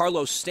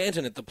 Giancarlo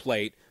Stanton at the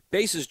plate,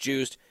 bases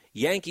juiced,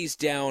 Yankees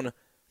down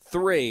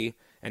 3,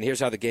 and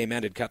here's how the game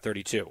ended, cut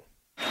 32.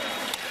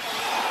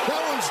 That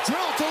one's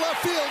drilled to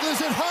left field. Is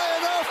it high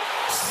enough?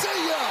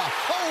 See ya!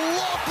 A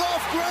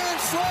walk-off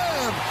grand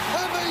slam,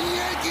 and the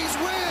Yankees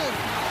win.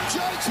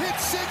 Judge hit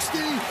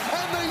 60,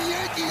 and the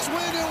Yankees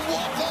win in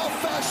walk-off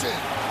fashion.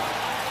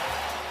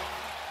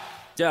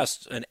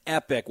 Just an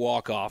epic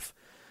walk-off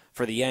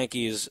for the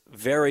Yankees.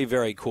 Very,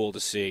 very cool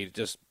to see.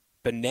 Just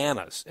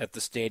bananas at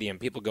the stadium.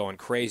 People going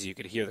crazy. You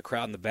could hear the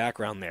crowd in the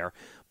background there.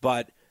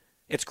 But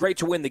it's great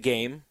to win the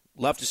game.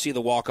 Love to see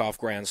the walk-off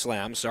grand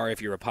slam. Sorry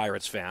if you're a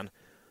Pirates fan.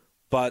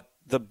 But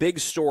the big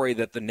story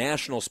that the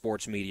national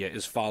sports media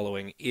is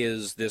following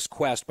is this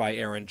quest by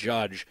Aaron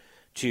Judge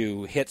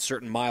to hit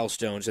certain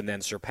milestones and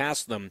then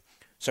surpass them.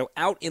 So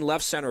out in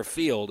left center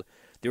field,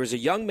 there is a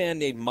young man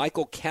named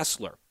Michael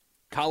Kessler,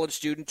 college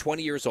student,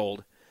 20 years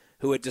old,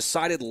 who had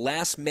decided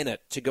last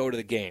minute to go to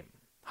the game.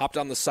 Hopped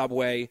on the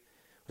subway,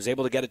 was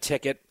able to get a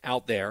ticket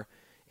out there,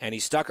 and he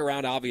stuck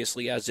around,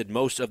 obviously, as did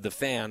most of the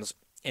fans,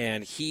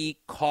 and he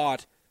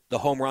caught the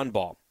home run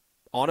ball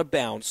on a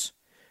bounce.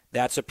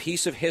 That's a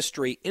piece of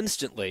history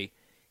instantly.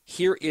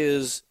 Here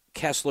is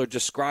Kessler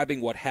describing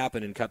what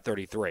happened in cut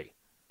 33.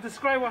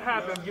 Describe what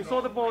happened. You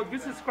saw the ball.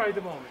 Just describe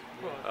the moment.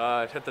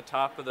 It hit the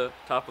top of the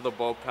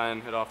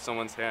bullpen, hit off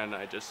someone's hand,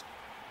 and I just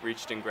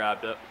reached and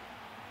grabbed it.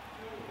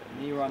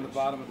 And you were on the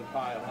bottom of the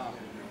pile, huh?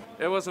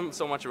 It wasn't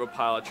so much of a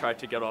pile. I tried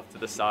to get off to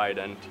the side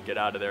and get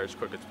out of there as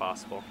quick as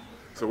possible.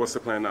 So what's the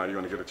plan now? You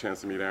want to get a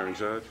chance to meet Aaron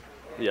Judge?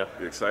 Yeah.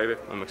 You excited?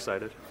 I'm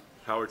excited.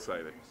 How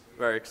excited?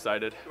 Very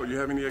excited. Do you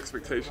have any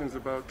expectations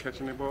about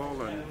catching the ball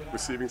and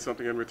receiving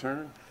something in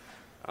return?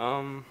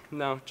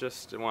 No,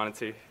 just wanted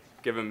to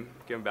give him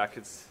back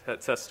his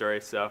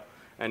history. So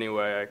any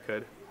way I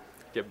could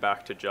give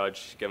back to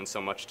Judge, given so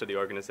much to the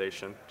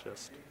organization,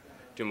 just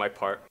do my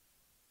part.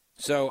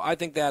 So I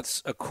think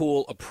that's a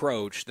cool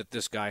approach that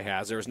this guy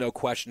has. There's no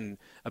question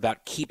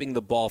about keeping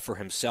the ball for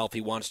himself.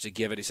 He wants to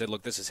give it. He said,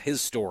 look, this is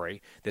his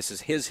story. This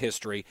is his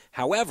history.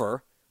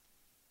 However,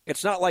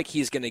 it's not like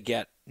he's going to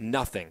get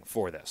nothing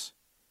for this.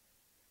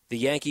 The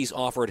Yankees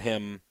offered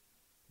him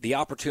the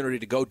opportunity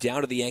to go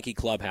down to the Yankee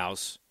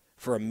clubhouse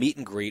for a meet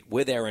and greet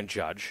with Aaron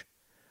Judge,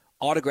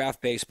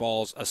 autographed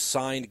baseballs, a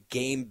signed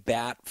game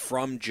bat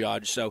from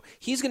Judge. So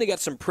he's going to get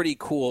some pretty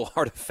cool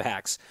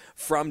artifacts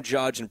from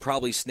Judge and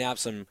probably snap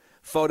some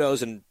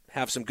photos and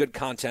have some good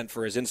content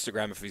for his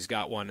Instagram if he's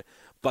got one.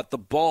 But the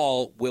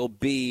ball will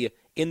be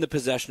in the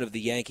possession of the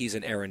Yankees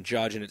and Aaron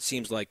Judge, and it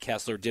seems like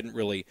Kessler didn't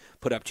really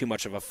put up too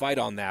much of a fight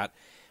on that,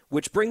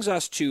 which brings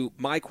us to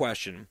my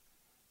question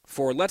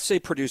for, let's say,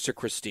 producer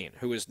Christine,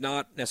 who is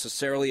not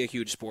necessarily a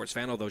huge sports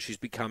fan, although she's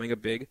becoming a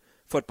big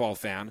football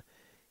fan.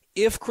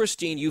 If,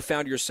 Christine, you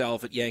found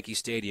yourself at Yankee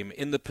Stadium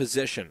in the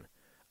position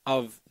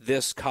of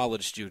this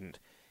college student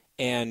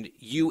and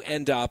you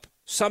end up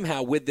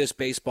somehow with this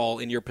baseball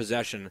in your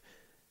possession,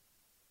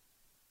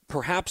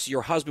 perhaps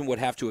your husband would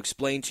have to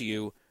explain to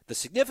you the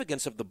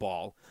significance of the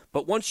ball,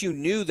 but once you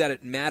knew that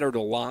it mattered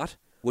a lot,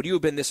 would you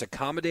have been this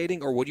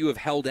accommodating, or would you have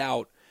held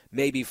out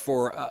maybe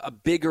for a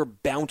bigger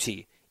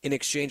bounty in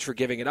exchange for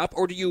giving it up,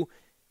 or do you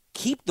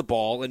keep the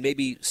ball and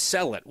maybe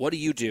sell it? What do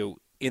you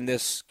do in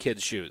this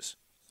kid's shoes?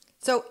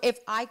 So if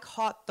I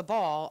caught the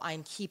ball,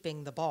 I'm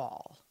keeping the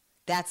ball.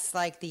 That's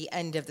like the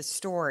end of the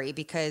story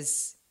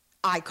because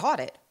I caught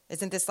it.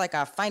 Isn't this like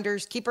a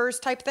finders keepers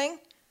type thing?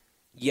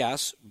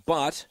 Yes,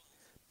 but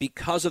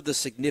because of the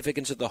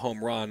significance of the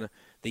home run,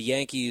 the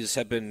Yankees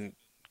have been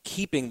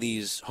keeping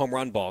these home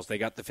run balls. They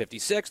got the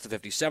 56th, the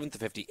 57th,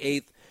 the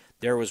 58th.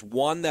 There was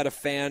one that a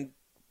fan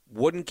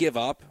wouldn't give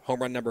up,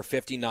 home run number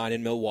 59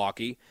 in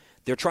Milwaukee.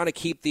 They're trying to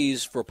keep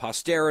these for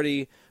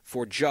posterity,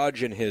 for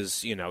Judge and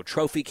his,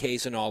 trophy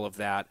case and all of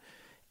that.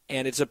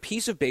 And it's a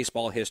piece of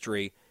baseball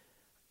history.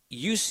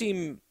 You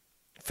seem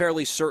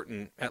fairly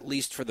certain, at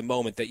least for the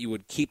moment, that you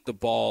would keep the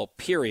ball,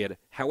 period.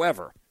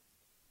 However,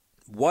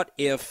 what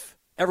if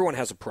everyone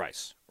has a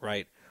price,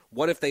 right?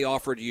 What if they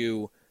offered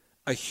you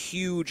a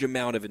huge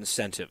amount of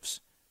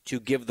incentives to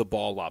give the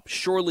ball up?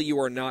 Surely you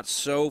are not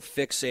so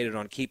fixated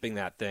on keeping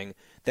that thing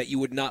that you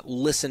would not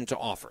listen to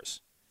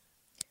offers.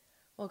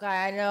 Well,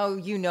 Guy, I know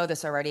you know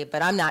this already,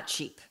 but I'm not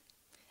cheap.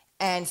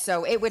 And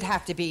so it would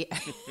have to be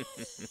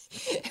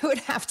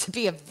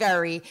a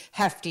very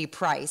hefty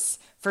price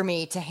for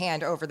me to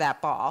hand over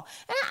that ball.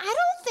 And I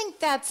don't think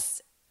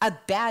that's a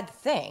bad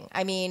thing.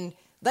 I mean,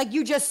 like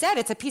you just said,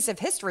 it's a piece of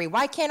history.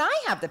 Why can't I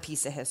have the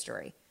piece of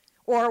history?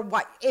 Or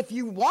what? If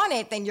you want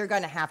it, then you're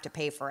going to have to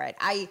pay for it.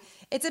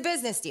 It's a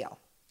business deal.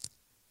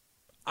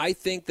 I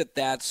think that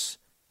that's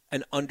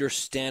an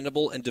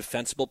understandable and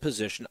defensible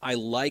position. I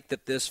like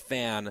that this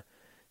fan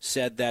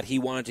said that he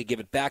wanted to give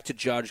it back to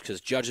Judge because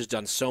Judge has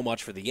done so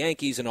much for the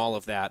Yankees and all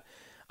of that.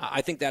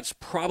 I think that's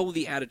probably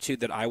the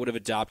attitude that I would have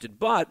adopted.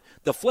 But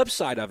the flip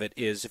side of it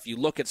is, if you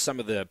look at some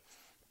of the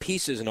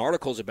pieces and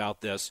articles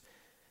about this,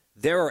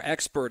 there are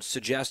experts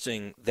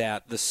suggesting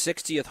that the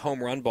 60th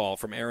home run ball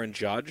from Aaron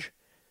Judge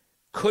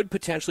could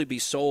potentially be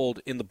sold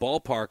in the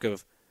ballpark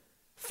of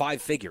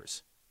 5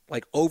 figures,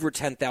 like over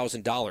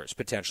 $10,000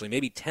 potentially,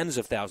 maybe tens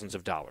of thousands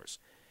of dollars.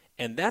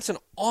 And that's an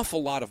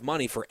awful lot of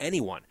money for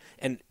anyone.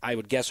 And I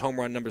would guess home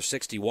run number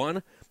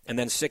 61 and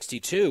then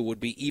 62 would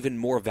be even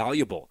more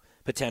valuable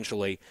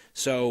potentially.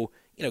 So,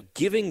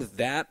 giving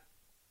that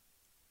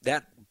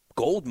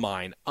gold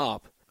mine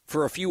up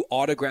for a few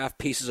autographed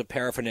pieces of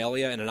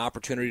paraphernalia and an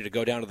opportunity to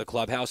go down to the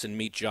clubhouse and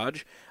meet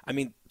Judge, I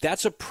mean,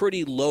 that's a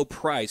pretty low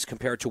price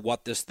compared to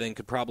what this thing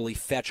could probably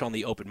fetch on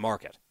the open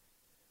market.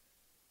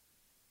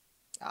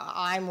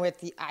 I'm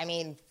with you. I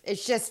mean,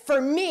 it's just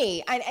for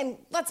me, and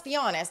let's be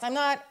honest,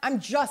 I'm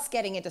just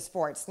getting into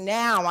sports.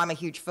 Now I'm a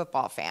huge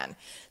football fan.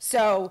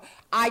 So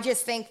I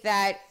just think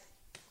that,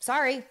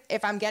 sorry,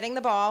 if I'm getting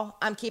the ball,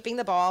 I'm keeping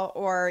the ball,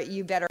 or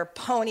you better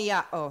pony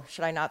up. Oh,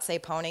 should I not say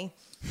pony?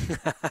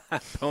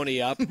 Pony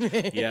up?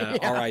 Yeah.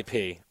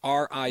 R.I.P.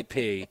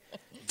 R.I.P.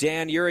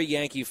 Dan, you're a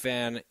Yankee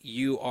fan.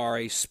 You are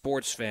a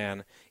sports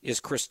fan. Is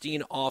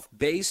Christine off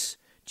base?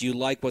 Do you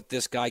like what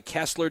this guy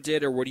Kessler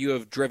did, or would you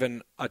have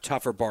driven a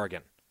tougher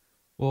bargain?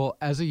 Well,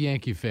 as a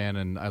Yankee fan,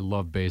 and I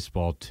love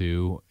baseball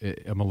too,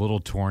 I'm a little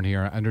torn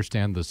here. I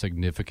understand the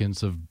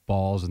significance of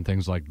balls and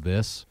things like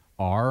this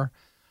are.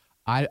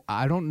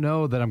 I don't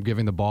know that I'm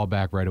giving the ball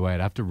back right away. I'd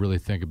have to really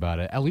think about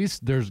it. At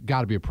least there's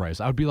got to be a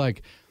price. I would be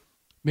like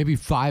maybe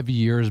 5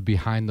 years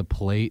behind the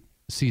plate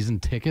season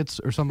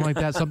tickets or something like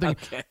that. Something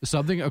Okay.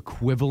 Something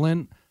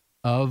equivalent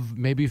of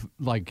maybe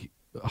like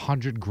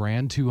 $100,000,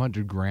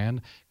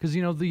 $200,000, because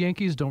the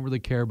Yankees don't really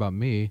care about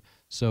me,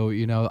 so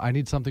I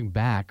need something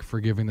back for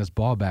giving this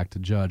ball back to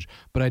Judge.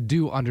 But I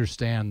do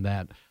understand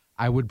that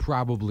I would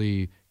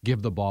probably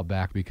give the ball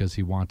back because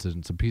he wants it.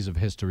 It's a piece of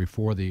history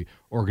for the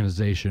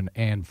organization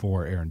and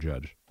for Aaron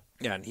Judge.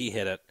 Yeah, and he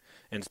hit it,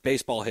 and it's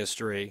baseball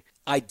history.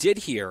 I did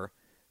hear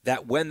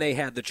that when they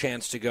had the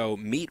chance to go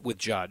meet with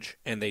Judge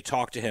and they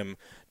talked to him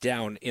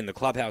down in the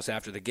clubhouse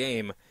after the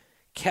game,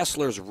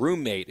 Kessler's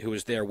roommate, who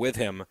was there with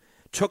him,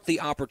 took the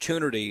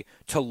opportunity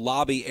to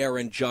lobby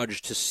Aaron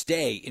Judge to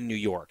stay in New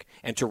York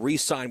and to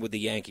re-sign with the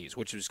Yankees,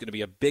 which is going to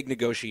be a big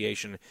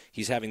negotiation.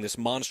 He's having this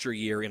monster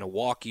year in a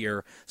walk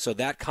year, so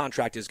that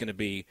contract is going to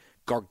be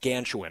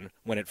gargantuan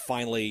when it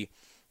finally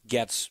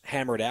gets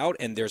hammered out,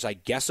 and there's, I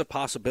guess, a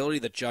possibility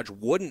that Judge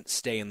wouldn't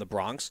stay in the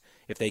Bronx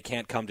if they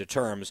can't come to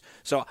terms.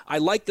 So I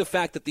like the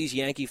fact that these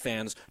Yankee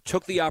fans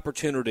took the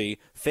opportunity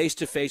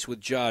face-to-face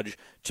with Judge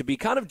to be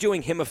kind of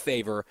doing him a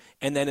favor,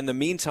 and then in the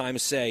meantime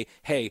say,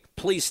 hey,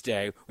 please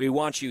stay. We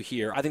want you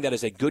here. I think that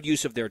is a good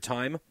use of their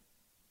time.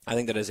 I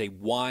think that is a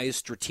wise,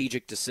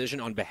 strategic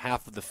decision on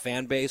behalf of the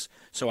fan base,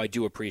 so I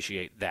do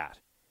appreciate that.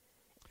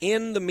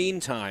 In the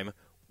meantime,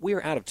 we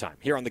are out of time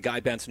here on The Guy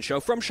Benson Show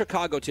from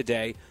Chicago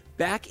today.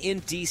 Back in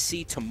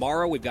D.C.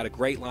 tomorrow. We've got a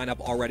great lineup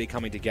already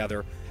coming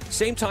together.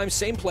 Same time,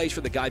 same place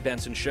for The Guy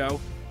Benson Show.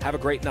 Have a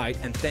great night,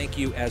 and thank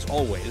you, as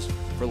always,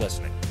 for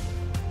listening.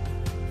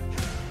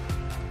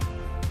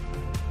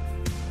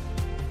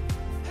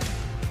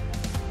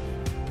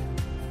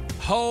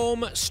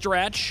 Home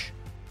stretch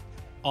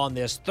on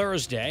this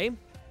Thursday.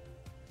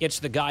 It's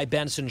The Guy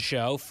Benson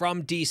Show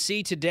from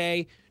D.C.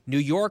 today, New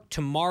York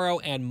tomorrow,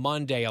 and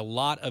Monday. A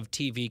lot of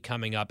TV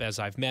coming up, as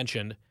I've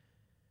mentioned.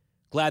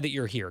 Glad that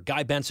you're here.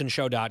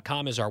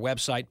 GuyBensonShow.com is our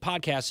website.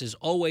 Podcast is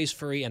always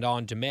free and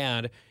on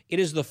demand. It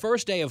is the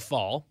first day of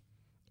fall,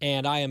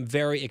 and I am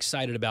very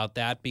excited about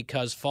that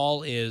because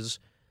fall is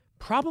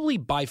probably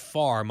by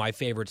far my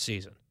favorite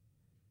season.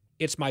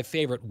 It's my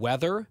favorite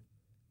weather,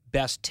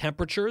 best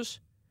temperatures,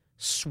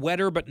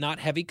 sweater but not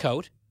heavy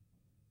coat,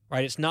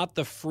 right? It's not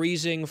the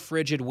freezing,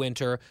 frigid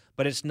winter,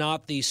 but it's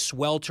not the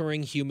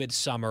sweltering, humid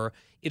summer.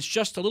 It's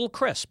just a little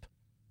crisp.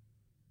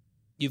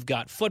 You've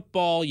got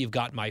football. You've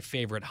got my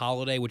favorite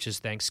holiday, which is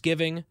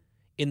Thanksgiving,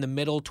 in the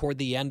middle toward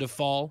the end of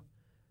fall.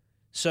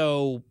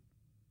 So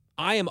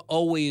I am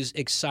always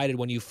excited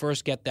when you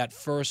first get that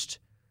first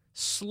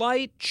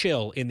slight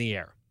chill in the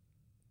air.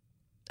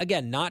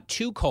 Again, not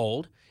too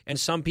cold, and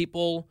some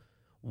people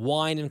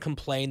whine and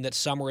complain that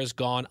summer is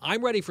gone.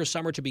 I'm ready for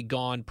summer to be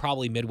gone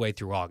probably midway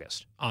through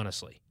August,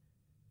 honestly.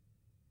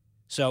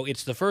 So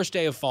it's the first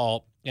day of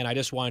fall, and I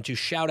just wanted to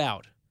shout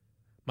out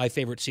my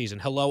favorite season.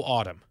 Hello,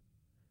 autumn.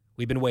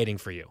 We've been waiting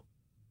for you.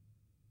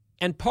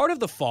 And part of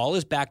the fall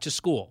is back to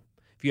school.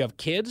 If you have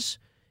kids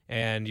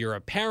and you're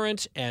a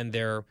parent and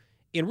they're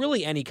in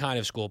really any kind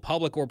of school,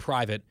 public or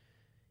private,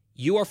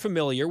 you are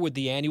familiar with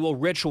the annual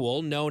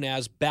ritual known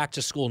as back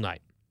to school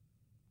night,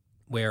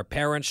 where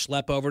parents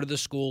schlep over to the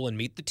school and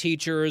meet the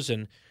teachers,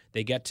 and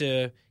they get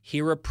to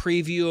hear a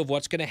preview of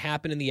what's going to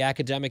happen in the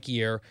academic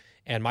year.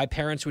 And my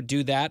parents would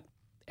do that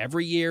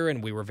every year,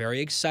 and we were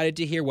very excited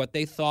to hear what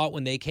they thought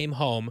when they came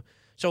home.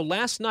 So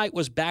last night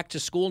was back to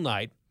school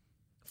night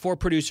for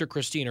producer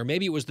Christine, or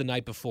maybe it was the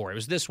night before. It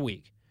was this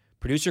week.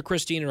 Producer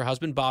Christine and her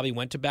husband Bobby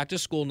went to back to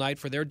school night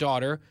for their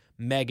daughter,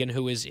 Megan,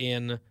 who is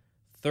in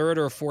 3rd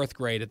or 4th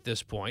grade at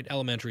this point,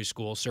 elementary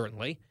school,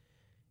 certainly.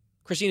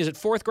 Christine, is it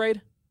 4th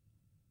grade?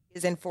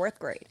 Is in 4th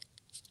grade.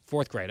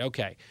 4th grade,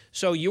 okay.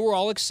 So you were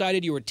all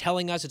excited. You were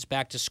telling us it's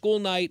back to school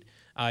night.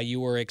 You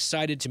were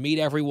excited to meet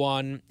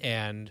everyone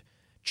and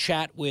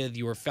chat with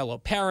your fellow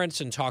parents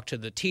and talk to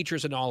the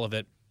teachers and all of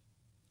it.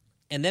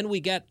 And then we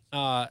get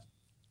a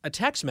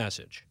text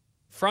message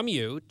from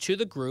you to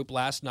the group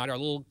last night, our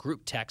little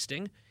group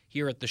texting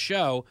here at the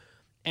show,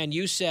 and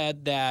you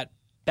said that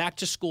back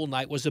to school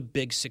night was a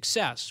big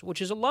success, which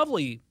is a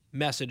lovely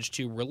message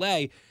to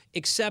relay,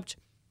 except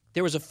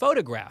there was a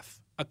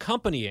photograph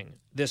accompanying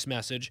this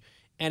message,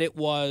 and it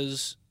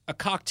was a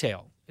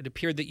cocktail. It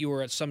appeared that you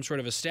were at some sort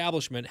of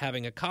establishment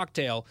having a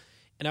cocktail,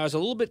 and I was a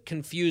little bit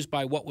confused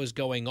by what was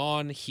going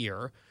on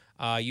here.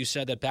 You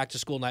said that back to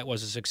school night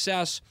was a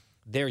success.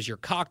 There's your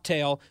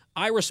cocktail.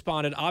 I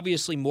responded,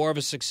 obviously more of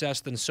a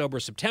success than Sober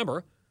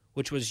September,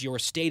 which was your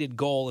stated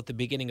goal at the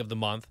beginning of the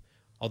month,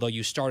 although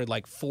you started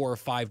like 4 or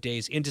 5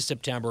 days into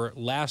September,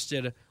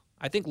 lasted,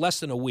 I think, less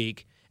than a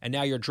week, and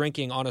now you're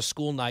drinking on a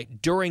school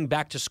night during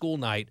back to school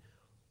night.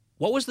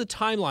 What was the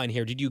timeline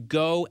here? Did you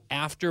go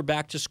after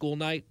back to school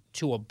night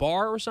to a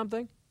bar or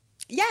something?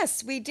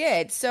 Yes, we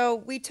did. So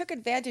we took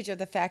advantage of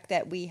the fact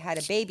that we had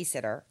a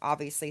babysitter,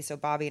 obviously, so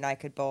Bobby and I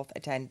could both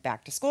attend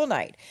back to school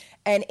night.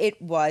 And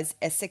it was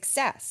a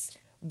success.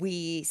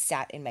 We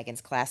sat in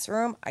Megan's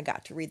classroom. I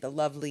got to read the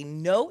lovely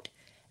note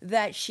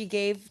that she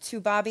gave to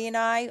Bobby and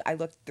I. I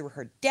looked through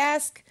her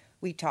desk.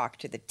 We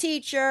talked to the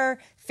teacher,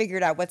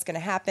 figured out what's going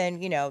to happen,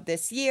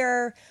 this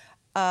year.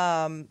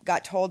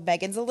 Got told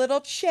Megan's a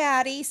little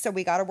chatty, so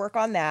we got to work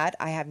on that.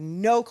 I have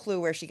no clue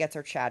where she gets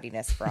her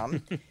chattiness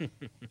from.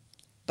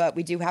 But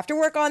we do have to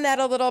work on that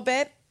a little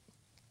bit.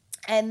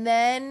 And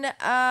then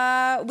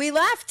we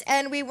left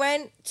and we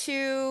went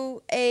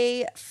to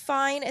a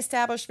fine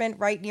establishment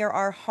right near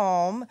our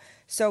home.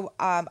 So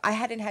I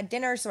hadn't had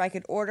dinner, so I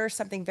could order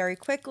something very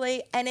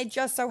quickly. And it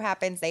just so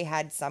happens they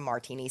had some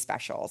martini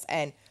specials.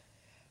 And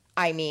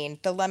I mean,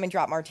 the lemon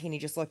drop martini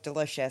just looked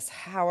delicious.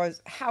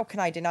 How can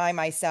I deny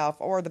myself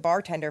or the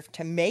bartender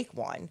to make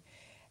one?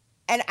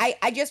 And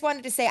I just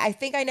wanted to say, I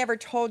think I never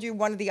told you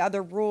one of the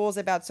other rules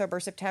about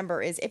Sober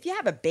September is if you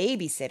have a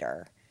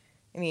babysitter,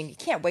 I mean, you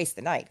can't waste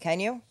the night, can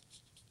you?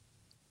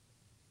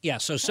 Yeah,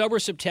 so Sober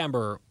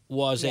September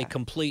was a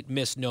complete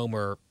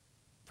misnomer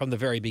from the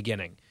very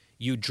beginning.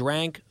 You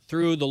drank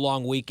through the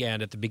long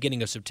weekend at the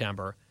beginning of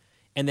September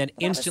and then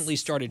instantly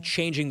started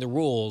changing the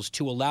rules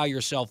to allow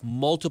yourself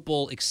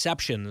multiple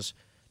exceptions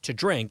to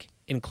drink,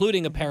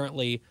 including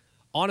apparently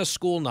on a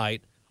school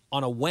night,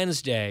 on a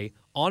Wednesday,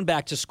 on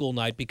back-to-school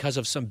night because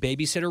of some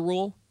babysitter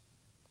rule?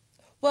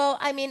 Well,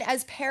 I mean,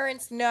 as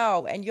parents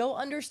know, and you'll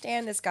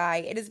understand this, Guy,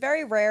 it is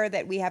very rare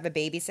that we have a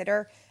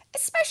babysitter,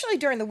 especially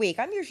during the week.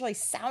 I'm usually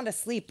sound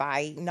asleep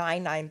by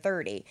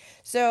 9:30.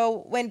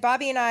 So when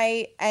Bobby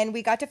and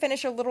we got to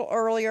finish a little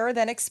earlier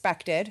than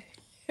expected,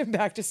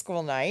 back to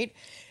school night.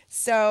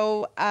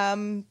 So,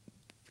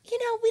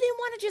 we didn't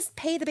want to just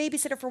pay the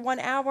babysitter for 1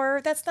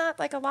 hour. That's not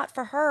like a lot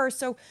for her.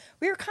 So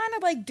we were kind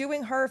of like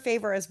doing her a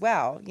favor as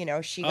well.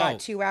 She got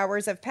 2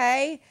 hours of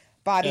pay.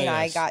 Bobby and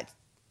I got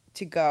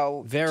to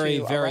go.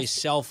 Very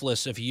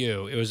selfless of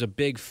you. It was a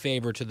big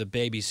favor to the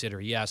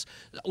babysitter, yes.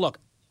 Look,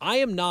 I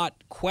am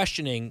not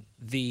questioning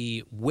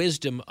the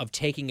wisdom of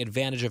taking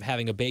advantage of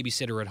having a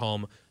babysitter at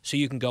home so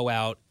you can go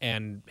out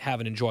and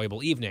have an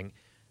enjoyable evening.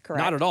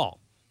 Correct. Not at all.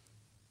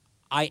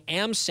 I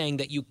am saying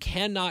that you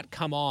cannot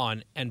come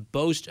on and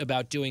boast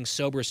about doing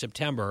Sober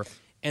September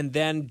and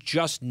then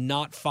just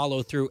not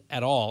follow through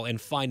at all and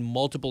find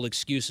multiple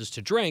excuses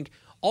to drink.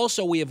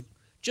 Also, we have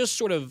just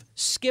sort of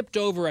skipped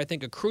over, I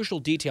think, a crucial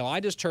detail.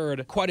 I just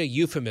heard quite a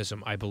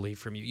euphemism, I believe,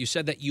 from you. You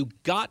said that you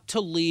got to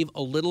leave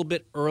a little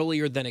bit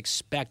earlier than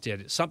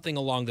expected, something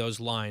along those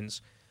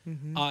lines.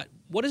 Mm-hmm.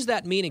 What does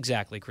that mean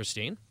exactly,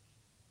 Christine?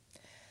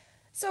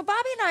 So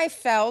Bobby and I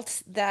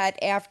felt that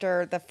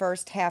after the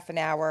first half an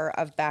hour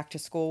of back to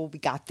school, we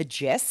got the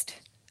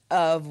gist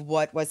of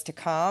what was to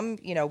come,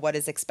 what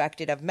is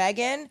expected of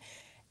Megan.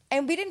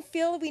 And we didn't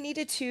feel we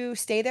needed to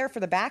stay there for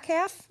the back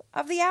half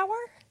of the hour.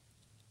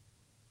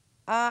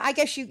 I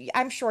guess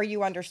I'm sure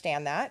you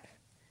understand that.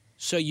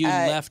 So you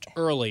left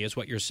early is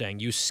what you're saying.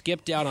 You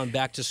skipped out on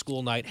back to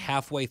school night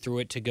halfway through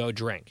it to go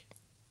drink.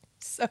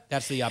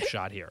 That's the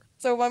upshot here.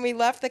 So when we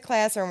left the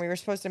classroom, we were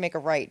supposed to make a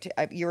right.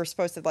 You were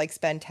supposed to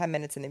spend 10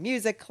 minutes in the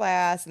music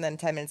class and then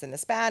 10 minutes in the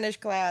Spanish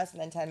class and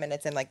then 10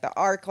 minutes in the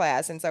art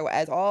class. And so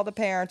as all the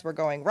parents were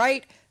going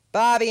right,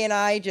 Bobby and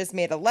I just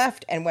made a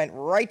left and went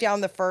right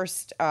down the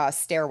first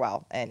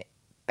stairwell and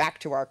back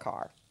to our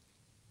car.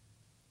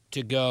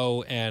 To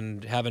go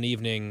and have an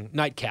evening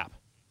nightcap.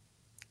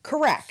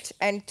 Correct.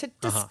 And to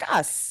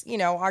discuss,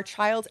 our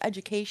child's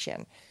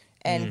education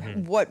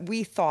and what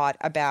we thought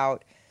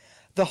about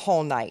the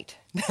whole night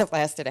that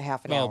lasted a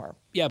half an hour.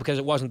 Yeah, because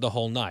it wasn't the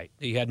whole night.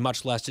 You had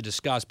much less to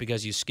discuss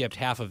because you skipped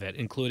half of it,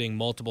 including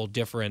multiple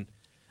different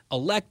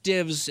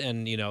electives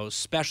and,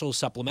 special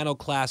supplemental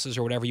classes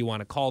or whatever you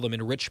want to call them,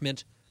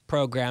 enrichment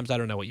programs. I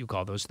don't know what you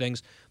call those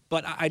things.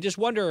 But I just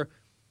wonder,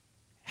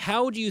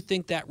 how do you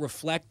think that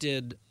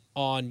reflected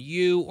on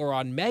you or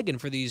on Megan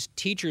for these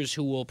teachers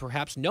who will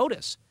perhaps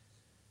notice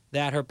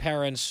that her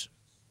parents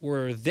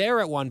were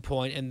there at one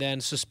point and then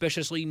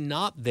suspiciously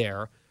not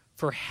there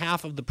for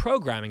half of the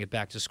programming at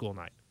back to school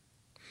night?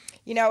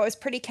 It was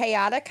pretty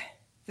chaotic,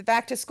 the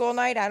back to school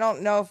night. I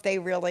don't know if they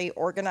really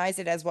organized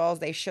it as well as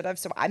they should have.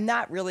 So I'm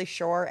not really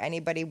sure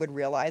anybody would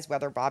realize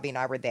whether Bobby and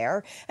I were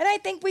there. And I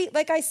think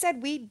like I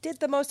said, we did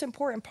the most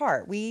important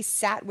part. We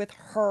sat with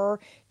her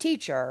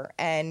teacher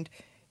and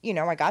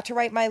I got to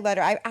write my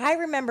letter. I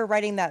remember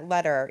writing that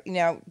letter.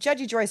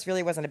 Judgy Joyce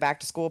really wasn't a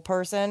back to school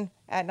person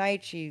at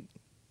night.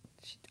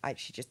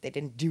 They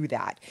didn't do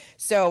that.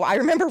 So I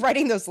remember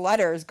writing those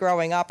letters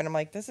growing up, and I'm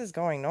like, this is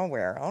going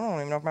nowhere. I don't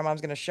even know if my mom's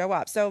going to show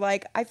up. So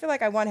I feel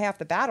like I won half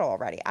the battle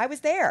already. I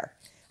was there.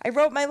 I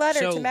wrote my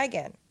letter to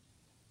Megan.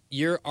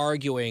 You're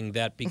arguing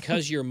that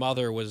because your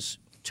mother was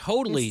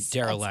totally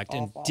derelict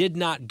and did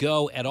not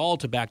go at all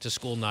to back to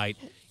school night,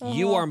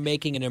 you are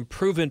making an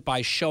improvement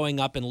by showing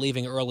up and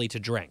leaving early to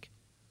drink.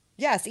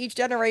 Yes, each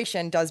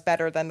generation does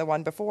better than the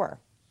one before.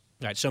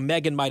 All right, so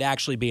Megan might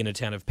actually be an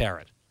attentive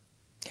parent.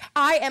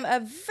 I am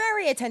a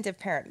very attentive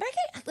parent.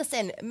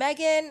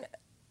 Megan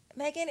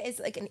is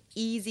like an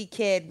easy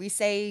kid. We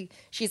say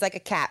she's like a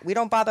cat. We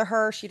don't bother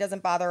her. She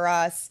doesn't bother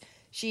us.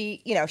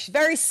 She's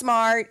very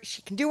smart.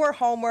 She can do her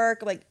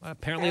homework.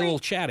 Apparently a little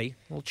chatty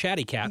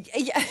cat.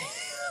 Yeah,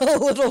 a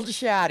little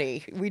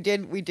chatty. We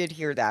did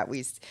hear that.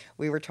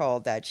 We were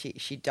told that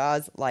she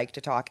does like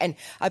to talk, and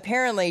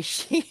apparently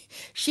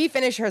she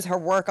finishes her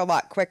work a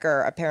lot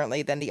quicker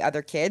apparently than the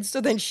other kids.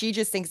 So then she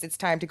just thinks it's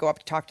time to go up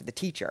to talk to the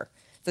teacher.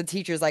 The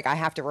teacher's like, I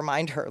have to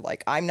remind her,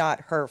 I'm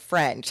not her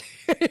friend.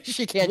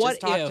 She can't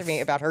just talk to me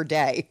about her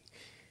day.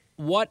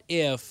 What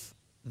if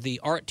the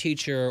art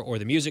teacher or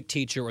the music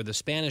teacher or the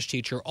Spanish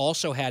teacher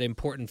also had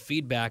important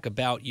feedback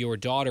about your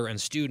daughter and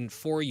student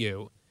for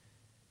you?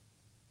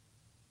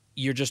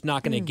 You're just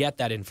not going to get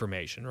that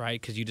information,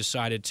 right? Because you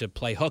decided to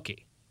play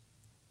hooky.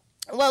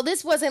 Well,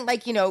 this wasn't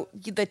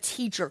the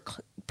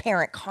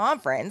teacher-parent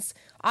conference.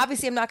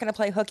 Obviously, I'm not going to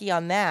play hooky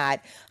on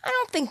that. I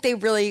don't think they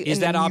really... Is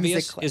that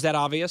obvious? Is that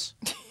obvious?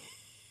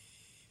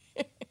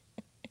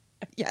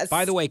 Yes.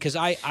 By the way, because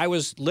I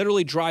was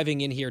literally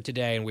driving in here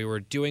today and we were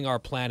doing our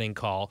planning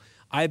call.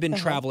 I've been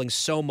traveling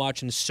so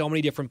much in so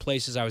many different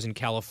places. I was in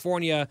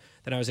California,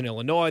 then I was in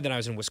Illinois, then I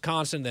was in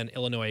Wisconsin, then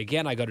Illinois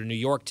again. I go to New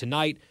York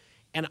tonight.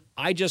 And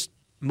I just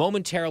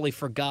momentarily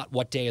forgot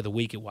what day of the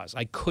week it was.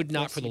 I could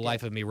not for the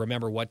life of me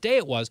remember what day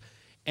it was.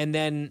 And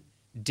then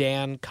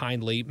Dan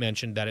kindly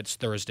mentioned that it's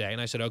Thursday.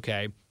 And I said,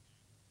 okay.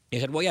 He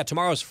said, well, yeah,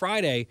 tomorrow's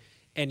Friday.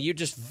 And you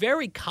just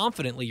very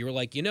confidently, you were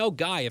like,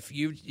 Guy, if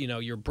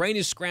your brain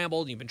is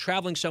scrambled, you've been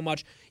traveling so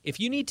much, if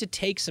you need to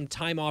take some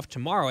time off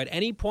tomorrow, at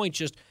any point,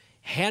 just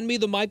hand me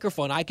the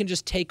microphone. I can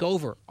just take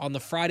over on the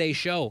Friday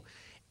show.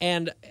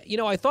 And,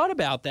 I thought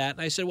about that,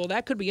 and I said, well,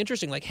 that could be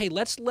interesting. Like, hey,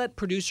 let's let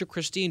producer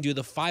Christine do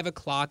the 5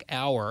 o'clock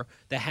hour,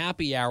 the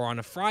happy hour on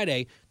a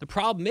Friday. The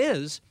problem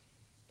is,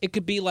 it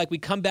could be like we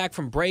come back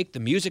from break, the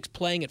music's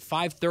playing at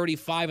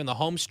 5:35 in the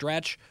home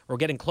stretch, or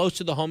getting close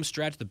to the home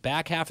stretch, the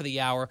back half of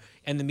the hour,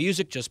 and the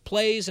music just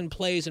plays and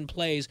plays and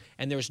plays,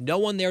 and there's no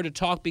one there to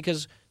talk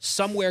because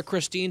somewhere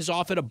Christine's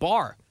off at a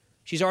bar.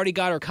 She's already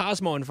got her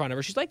Cosmo in front of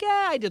her. She's like,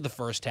 yeah, I did the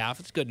first half.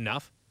 It's good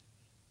enough.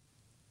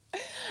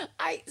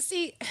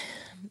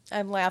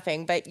 I'm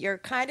laughing, but you're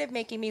kind of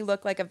making me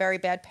look like a very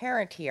bad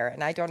parent here,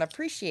 and I don't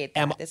appreciate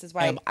that. This is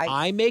why am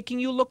I making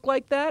you look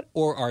like that,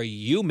 or are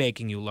you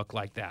making you look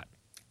like that?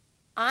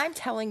 I'm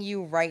telling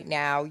you right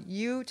now,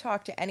 you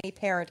talk to any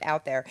parent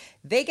out there,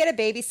 they get a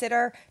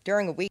babysitter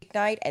during a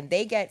weeknight and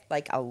they get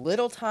like a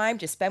little time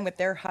to spend with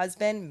their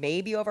husband,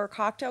 maybe over a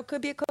cocktail,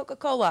 could be a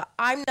Coca-Cola.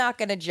 I'm not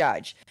going to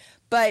judge,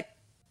 but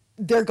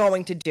they're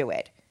going to do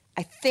it.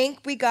 I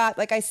think we got,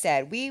 like I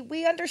said,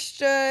 we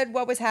understood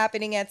what was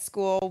happening at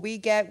school. We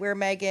get where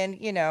Megan,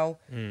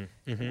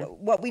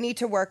 what we need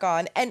to work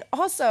on. And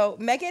also,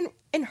 Megan,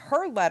 in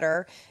her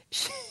letter,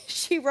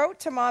 she wrote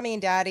to mommy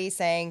and daddy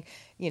saying,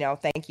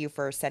 thank you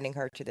for sending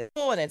her to the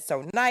school. And it's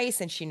so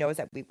nice. And she knows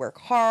that we work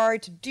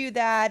hard to do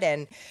that.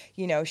 And,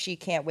 she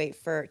can't wait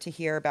to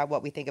hear about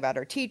what we think about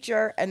her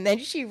teacher. And then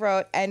she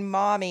wrote, and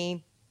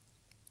mommy,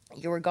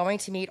 you were going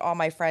to meet all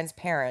my friends'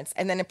 parents.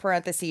 And then in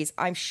parentheses,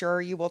 I'm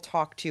sure you will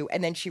talk to,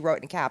 and then she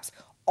wrote in caps,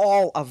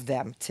 all of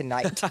them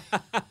tonight.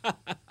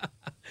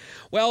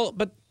 Well,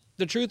 but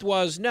the truth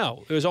was,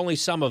 no, it was only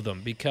some of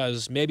them,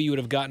 because maybe you would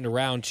have gotten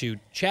around to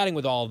chatting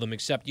with all of them,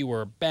 except you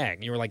were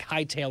like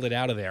hightailed it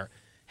out of there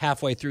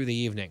halfway through the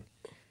evening.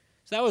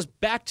 So that was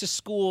back to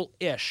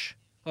school-ish,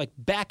 like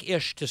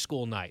back-ish to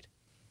school night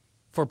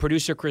for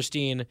producer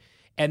Christine.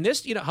 And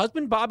this,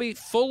 husband Bobby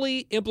fully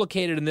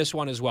implicated in this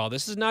one as well.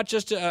 This is not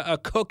just a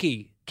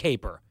cookie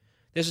caper.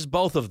 This is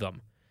both of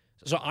them.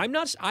 So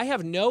I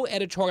have no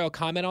editorial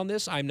comment on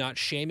this. I'm not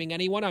shaming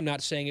anyone. I'm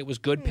not saying it was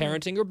good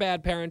parenting or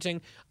bad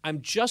parenting.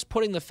 I'm just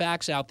putting the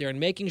facts out there and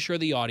making sure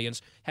the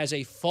audience has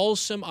a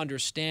fulsome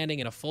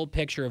understanding and a full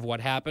picture of what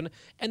happened,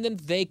 and then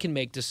they can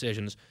make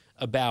decisions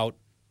about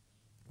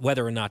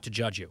whether or not to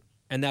judge you.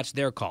 And that's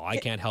their call. I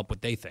can't help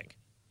what they think.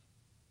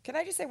 Can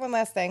I just say one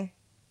last thing?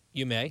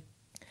 You may.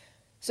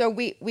 So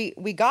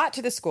we got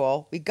to the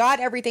school. We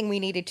got everything we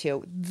needed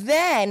to.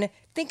 Then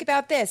think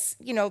about this.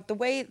 The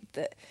way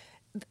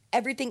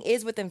everything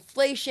is with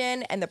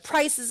inflation and the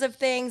prices of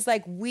things.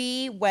 Like,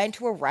 we went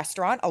to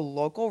a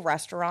local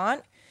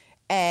restaurant,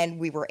 and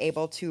we were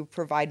able to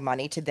provide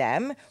money to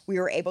them. We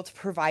were able to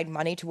provide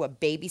money to a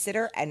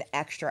babysitter an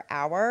extra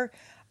hour.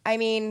 I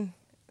mean,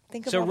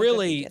 think of so all the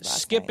really good we did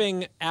last skipping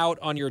night. out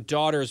on your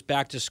daughter's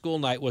back to school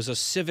night was a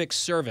civic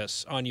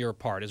service on your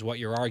part, is what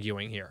you're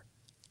arguing here.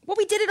 Well,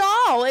 we did it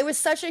all. It was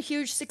such a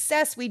huge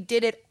success. We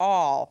did it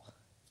all.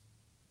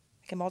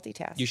 I can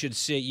multitask.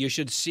 You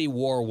should see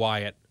War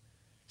Wyatt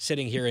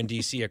sitting here in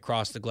D.C.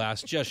 across the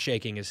glass, just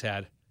shaking his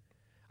head.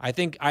 I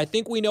think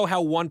we know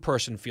how one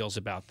person feels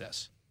about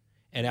this.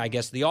 And I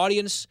guess the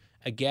audience,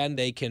 again,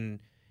 they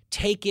can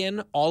take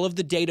in all of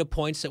the data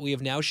points that we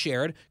have now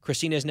shared.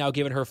 Christina has now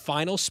given her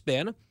final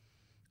spin.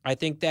 I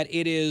think that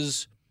it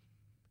is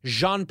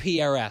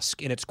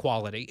Jean-Pierre-esque in its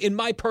quality, in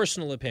my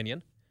personal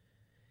opinion.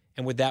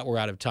 And with that, we're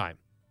out of time.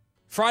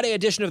 Friday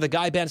edition of The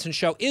Guy Benson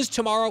Show is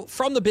tomorrow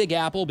from the Big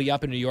Apple. We'll be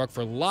up in New York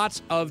for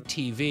lots of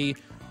TV.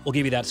 We'll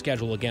give you that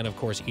schedule again, of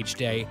course, each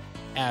day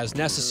as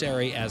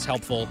necessary, as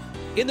helpful.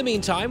 In the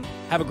meantime,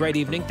 have a great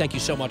evening. Thank you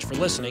so much for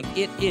listening.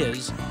 It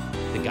is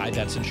The Guy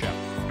Benson Show.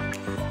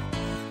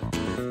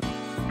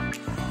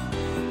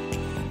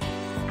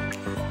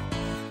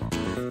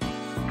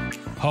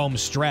 Home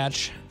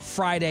stretch,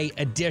 Friday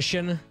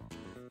edition.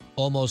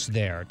 Almost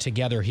there,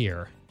 together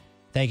here.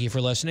 Thank you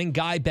for listening.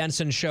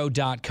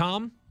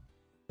 GuyBensonShow.com.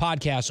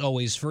 Podcasts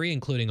always free,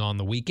 including on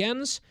the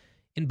weekends,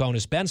 in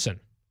Bonus Benson.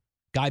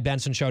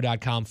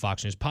 GuyBensonShow.com,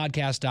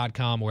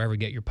 FoxNewsPodcast.com, wherever you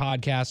get your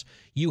podcasts.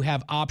 You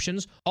have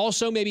options.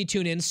 Also, maybe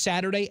tune in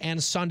Saturday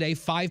and Sunday,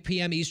 5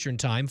 p.m. Eastern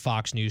Time,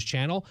 Fox News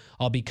Channel.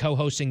 I'll be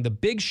co-hosting The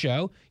Big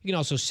Show. You can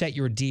also set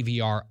your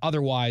DVR.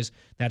 Otherwise,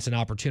 that's an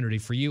opportunity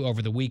for you.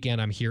 Over the weekend,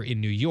 I'm here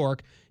in New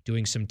York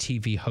doing some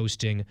TV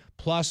hosting.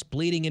 Plus,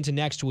 bleeding into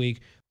next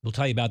week, we'll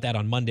tell you about that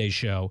on Monday's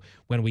show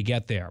when we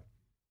get there.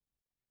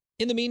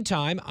 In the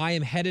meantime, I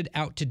am headed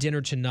out to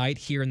dinner tonight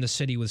here in the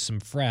city with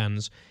some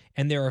friends,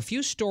 and there are a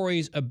few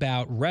stories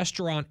about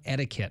restaurant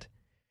etiquette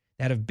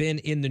that have been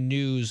in the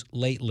news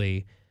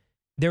lately.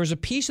 There was a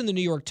piece in the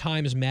New York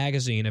Times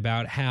Magazine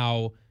about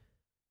how,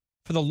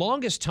 for the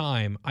longest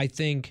time, I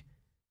think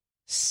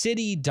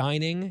city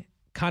dining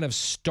kind of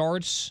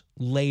starts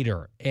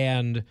later,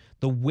 and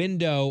the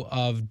window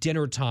of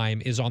dinner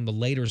time is on the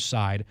later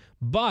side.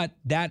 But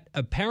that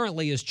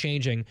apparently is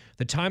changing.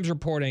 The Times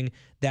reporting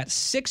that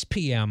 6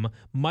 p.m.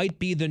 might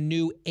be the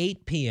new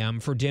 8 p.m.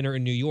 for dinner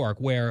in New York,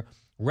 where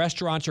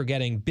restaurants are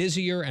getting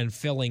busier and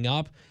filling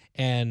up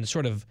and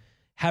sort of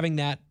having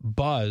that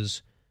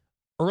buzz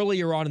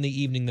earlier on in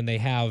the evening than they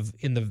have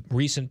in the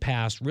recent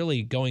past,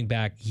 really going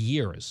back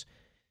years.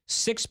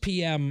 6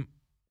 p.m.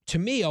 to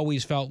me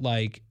always felt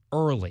like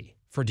early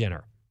for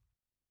dinner.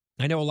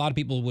 I know a lot of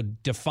people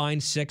would define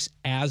 6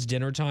 as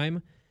dinner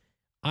time.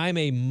 I'm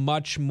a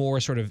much more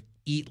sort of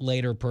eat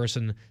later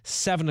person.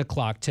 7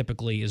 o'clock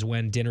typically is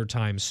when dinner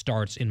time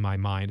starts in my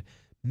mind,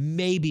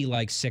 maybe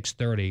like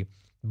 6:30.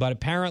 But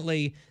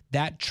apparently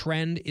that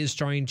trend is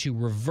starting to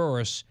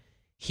reverse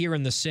here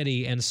in the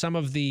city, and some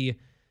of the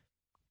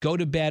go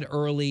to bed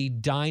early,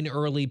 dine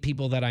early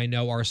people that I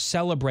know are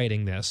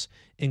celebrating this,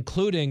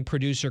 including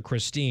producer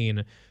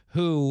Christine,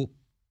 who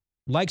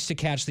likes to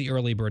catch the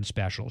early bird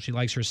special. She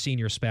likes her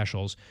senior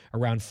specials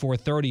around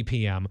 4:30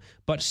 p.m.,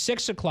 but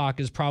 6 o'clock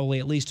is probably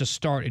at least a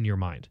start in your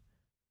mind.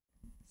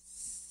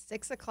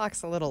 6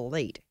 o'clock's a little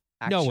late,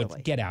 actually. No,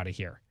 get out of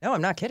here. No,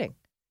 I'm not kidding.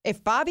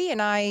 If Bobby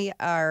and I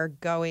are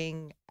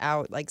going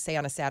out, like, say,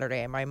 on a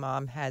Saturday, and my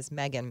mom has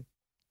Megan,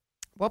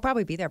 we'll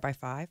probably be there by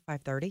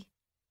 5:30.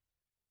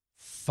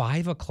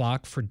 5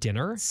 o'clock for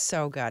dinner?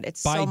 So good.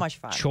 It's By so much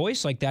fun.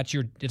 choice? Like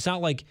it's not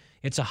like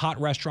it's a hot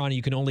restaurant and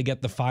you can only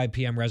get the 5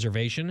 p.m.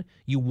 reservation.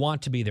 You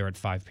want to be there at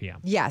 5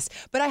 p.m. Yes.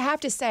 But I have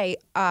to say,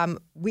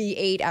 we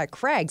ate at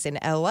Craig's in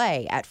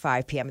L.A. at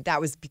 5 p.m. That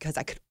was because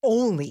I could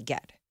only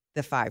get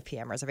the 5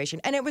 p.m.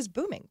 reservation. And it was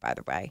booming, by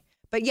the way.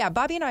 But yeah,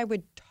 Bobby and I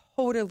would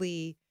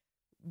totally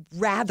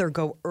rather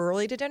go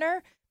early to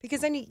dinner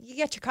because then you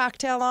get your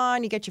cocktail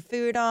on, you get your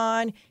food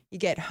on, you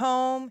get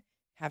home,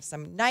 have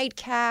some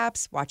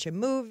nightcaps, watch a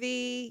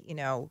movie,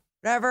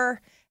 whatever,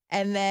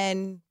 and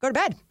then go to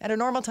bed at a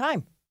normal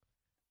time.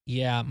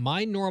 Yeah,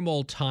 my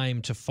normal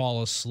time to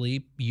fall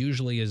asleep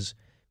usually is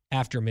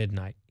after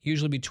midnight,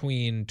 usually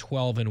between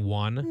 12 and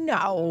 1.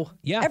 No.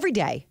 Yeah. Every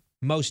day.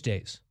 Most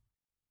days.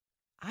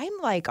 I'm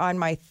like on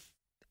my,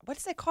 what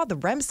is it called? The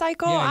REM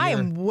cycle? Yeah, I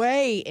am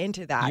way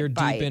into that. You're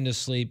deep into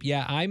sleep.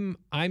 Yeah, I'm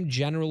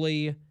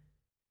generally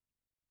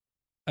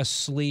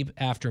asleep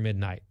after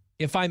midnight.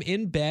 If I'm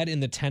in bed in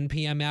the 10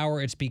 p.m.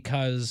 hour, it's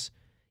because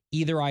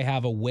either I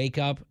have a wake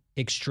up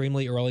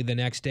extremely early the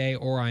next day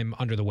or I'm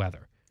under the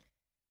weather.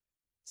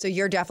 So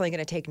you're definitely going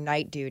to take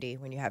night duty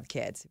when you have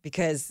kids,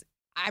 because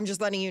I'm just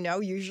letting you know,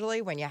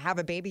 usually when you have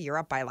a baby, you're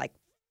up by like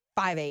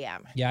 5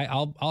 a.m. Yeah,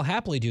 I'll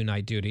happily do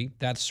night duty.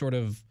 That's sort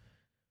of,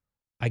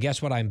 I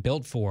guess, what I'm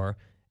built for.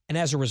 And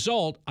as a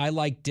result, I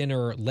like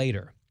dinner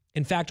later.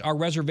 In fact, our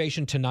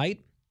reservation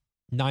tonight,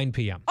 9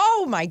 p.m.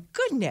 Oh, my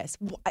goodness.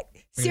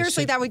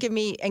 Seriously, that would give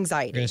me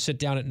anxiety. We're going to sit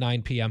down at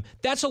 9 p.m.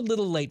 That's a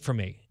little late for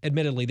me,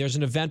 admittedly. There's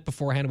an event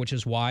beforehand, which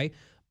is why.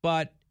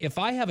 But if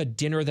I have a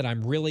dinner that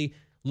I'm really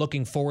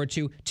looking forward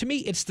to me,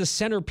 it's the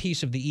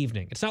centerpiece of the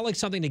evening. It's not like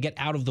something to get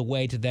out of the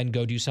way to then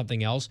go do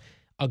something else.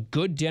 A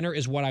good dinner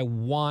is what I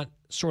want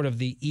sort of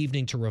the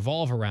evening to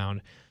revolve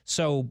around.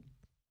 So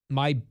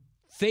my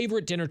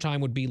favorite dinner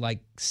time would be like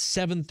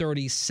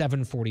 7:30,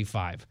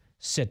 7:45.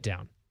 Sit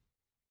down.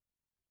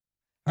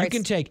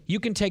 You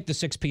can take the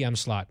 6 p.m.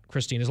 slot,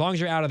 Christine, as long as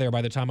you're out of there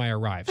by the time I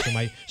arrive.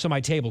 So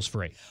my table's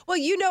free. Well,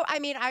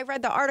 I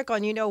read the article,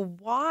 and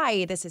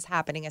why this is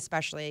happening,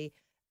 especially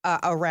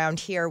around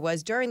here,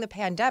 was during the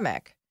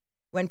pandemic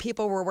when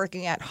people were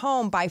working at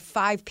home by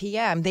 5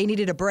 p.m. They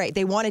needed a break.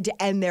 They wanted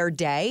to end their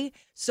day,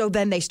 so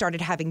then they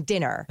started having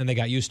dinner. And they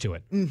got used to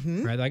it.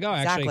 Mm-hmm. Right? Like,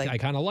 actually, exactly. I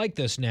kind of like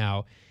this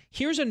now.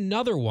 Here's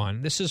another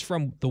one. This is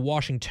from the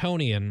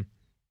Washingtonian.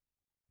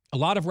 A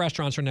lot of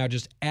restaurants are now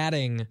just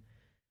adding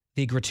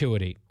the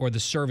gratuity or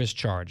the service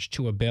charge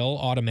to a bill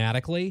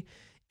automatically.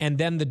 And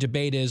then the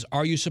debate is,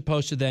 are you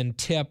supposed to then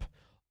tip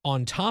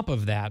on top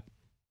of that?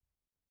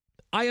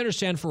 I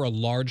understand for a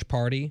large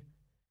party,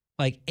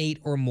 like 8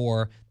 or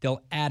more,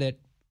 they'll add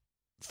it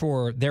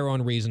for their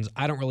own reasons.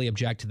 I don't really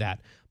object to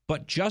that.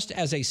 But just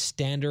as a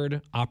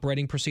standard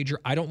operating procedure,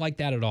 I don't like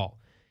that at all.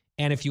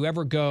 And if you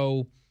ever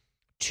go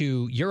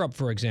to Europe,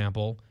 for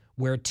example,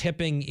 where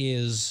tipping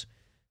is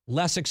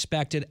less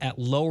expected at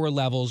lower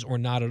levels or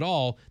not at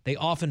all, they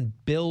often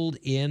build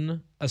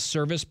in a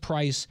service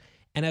price.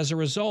 And as a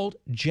result,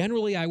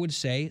 generally, I would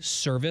say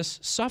service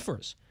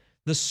suffers.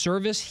 The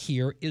service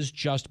here is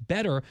just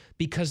better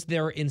because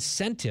there are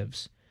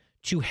incentives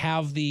to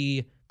have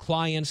the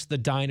clients, the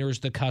diners,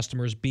 the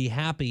customers be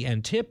happy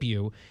and tip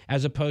you,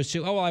 as opposed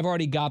to, oh, well, I've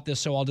already got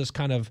this, so I'll just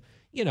kind of,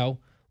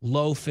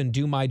 loaf and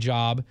do my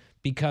job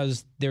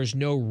because there's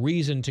no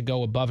reason to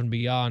go above and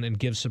beyond and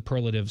give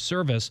superlative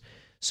service.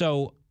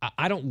 So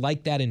I don't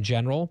like that in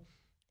general.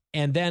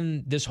 And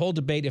then this whole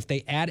debate, if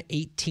they add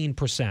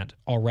 18%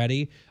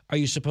 already, are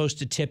you supposed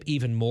to tip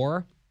even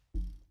more?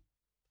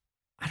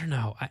 I don't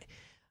know.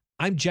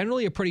 I'm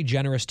generally a pretty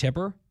generous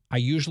tipper. I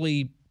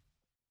usually,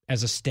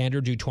 as a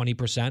standard, do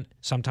 20%,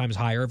 sometimes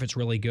higher if it's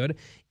really good.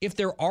 If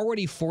they're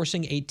already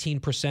forcing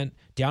 18%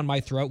 down my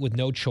throat with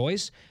no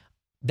choice,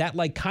 that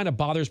like kind of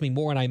bothers me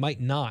more, and I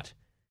might not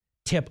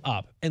tip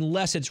up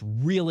unless it's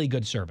really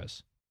good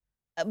service.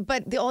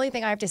 But the only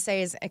thing I have to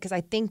say is, because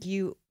I think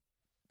you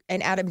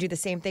and Adam do the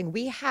same thing,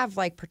 we have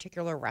like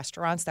particular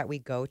restaurants that we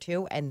go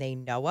to and they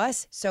know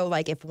us. So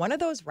like if one of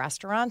those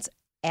restaurants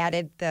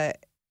added the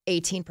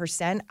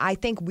 18%, I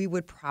think we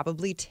would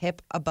probably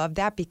tip above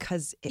that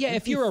because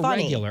if you're a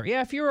regular.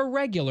 Yeah, if you're a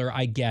regular,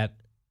 I get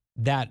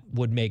that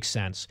would make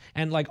sense.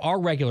 And like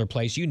our regular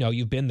place, you know,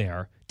 you've been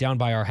there down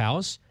by our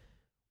house.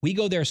 We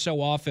go there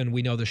so often.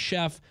 We know the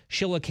chef.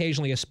 She'll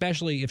occasionally,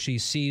 especially if she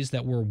sees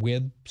that we're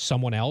with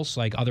someone else,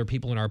 like other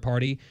people in our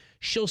party,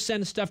 she'll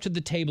send stuff to the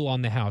table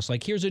on the house.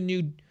 Like, here's a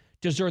new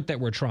dessert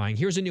that we're trying.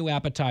 Here's a new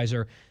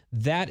appetizer.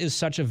 That is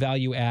such a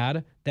value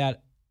add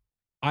that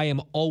I am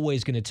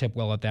always going to tip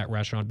well at that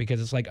restaurant because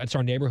it's like, it's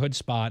our neighborhood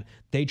spot.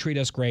 They treat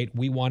us great.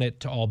 We want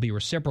it to all be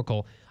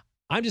reciprocal.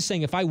 I'm just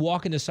saying, if I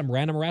walk into some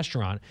random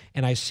restaurant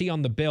and I see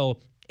on the bill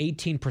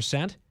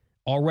 18%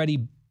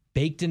 already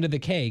baked into the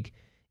cake,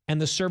 and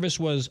the service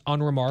was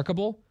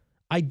unremarkable,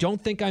 I don't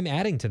think I'm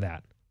adding to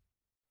that.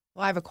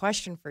 Well, I have a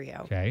question for you.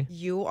 Okay.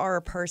 You are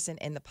a person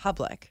in the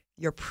public.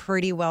 You're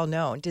pretty well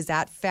known. Does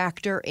that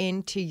factor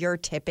into your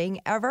tipping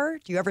ever?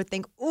 Do you ever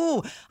think,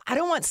 ooh, I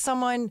don't want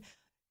someone,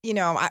 you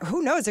know,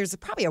 who knows? There's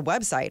probably a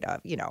website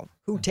of, you know,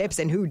 who tips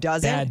and who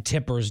doesn't.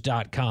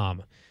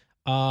 Badtippers.com.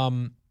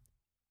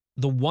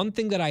 The one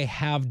thing that I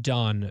have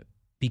done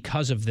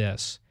because of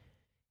this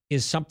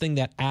is something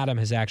that Adam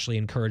has actually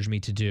encouraged me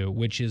to do,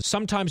 which is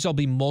sometimes there'll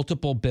be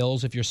multiple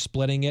bills if you're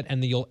splitting it,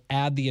 and then you'll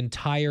add the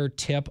entire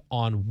tip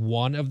on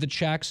one of the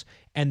checks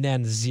and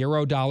then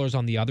 $0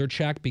 on the other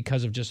check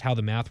because of just how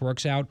the math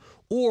works out.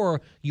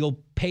 Or you'll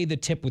pay the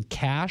tip with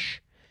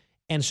cash,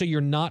 and so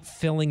you're not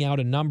filling out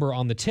a number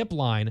on the tip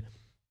line.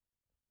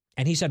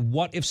 And he said,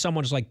 what if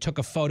someone's like took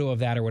a photo of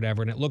that or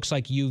whatever, and it looks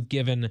like you've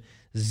given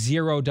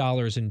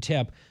 $0 in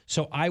tip?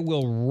 So I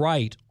will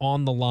write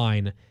on the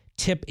line,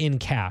 tip in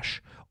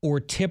cash, or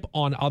tip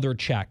on other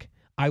check.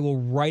 I will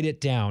write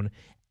it down.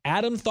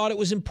 Adam thought it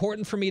was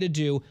important for me to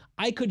do.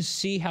 I could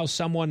see how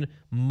someone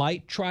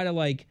might try to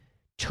like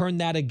turn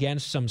that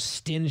against some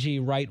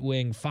stingy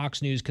right-wing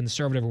Fox News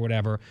conservative or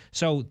whatever.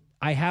 So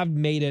I have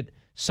made it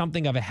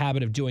something of a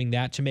habit of doing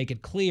that to make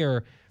it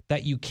clear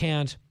that you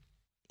can't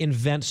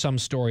invent some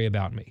story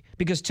about me.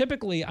 Because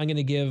typically I'm going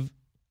to give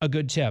a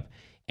good tip.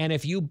 And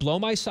if you blow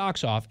my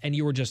socks off and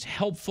you were just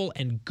helpful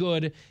and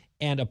good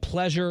and a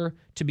pleasure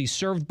to be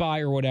served by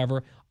or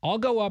whatever, I'll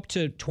go up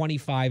to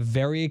 25,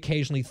 very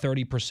occasionally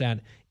 30%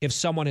 if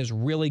someone has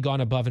really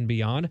gone above and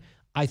beyond.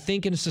 I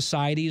think in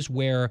societies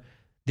where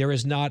there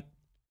is not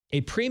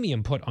a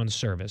premium put on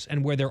service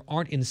and where there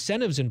aren't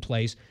incentives in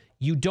place,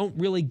 you don't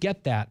really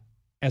get that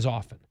as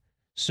often.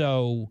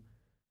 So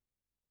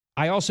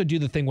I also do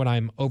the thing when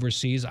I'm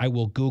overseas, I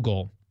will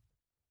Google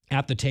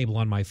at the table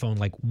on my phone,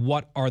 like,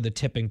 what are the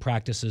tipping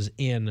practices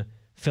in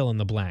fill in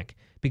the blank?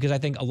 Because I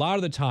think a lot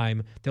of the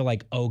time they're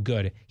like, oh,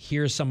 good,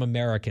 here's some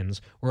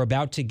Americans. We're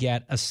about to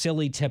get a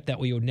silly tip that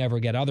we would never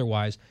get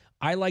otherwise.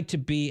 I like to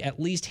be at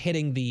least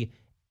hitting the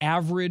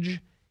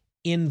average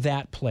in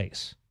that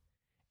place.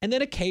 And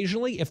then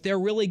occasionally, if they're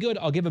really good,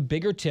 I'll give a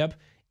bigger tip.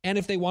 And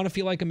if they want to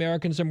feel like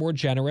Americans are more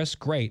generous,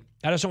 great.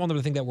 I just don't want them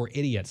to think that we're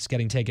idiots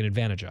getting taken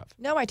advantage of.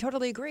 No, I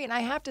totally agree. And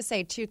I have to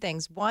say two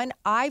things. One,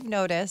 I've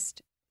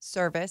noticed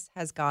service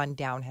has gone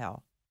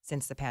downhill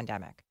since the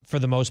pandemic. For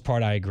the most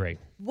part, I agree.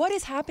 What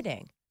is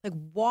happening? Like,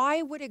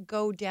 why would it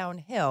go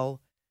downhill?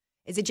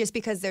 Is it just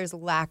because there's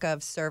lack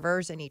of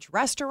servers in each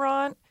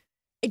restaurant?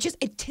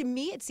 To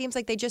me, it seems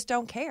like they just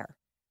don't care.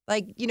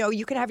 Like, you know,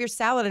 you can have your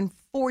salad and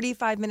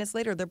 45 minutes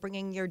later, they're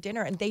bringing your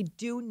dinner and they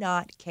do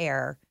not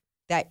care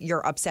that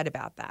you're upset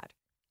about that.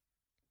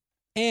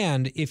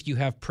 And if you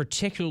have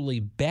particularly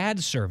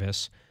bad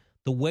service,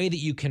 the way that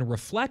you can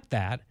reflect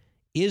that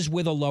is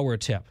with a lower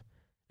tip.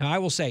 Now, I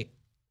will say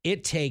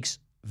it takes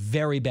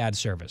very bad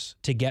service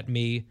to get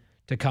me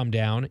to come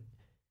down,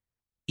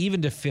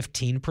 even to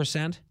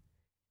 15%.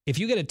 If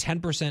you get a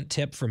 10%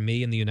 tip from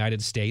me in the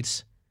United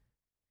States,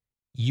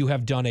 you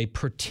have done a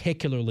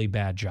particularly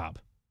bad job.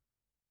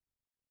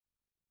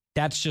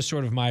 That's just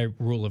sort of my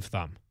rule of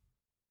thumb.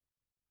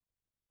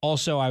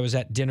 Also, I was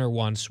at dinner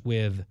once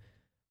with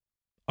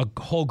a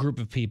whole group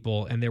of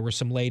people, and there were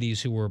some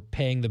ladies who were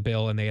paying the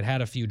bill, and they had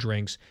had a few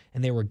drinks,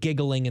 and they were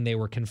giggling, and they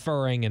were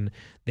conferring, and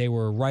they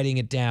were writing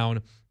it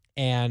down,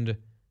 and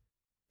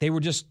they were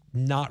just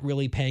not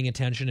really paying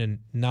attention and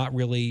not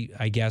really,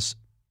 I guess,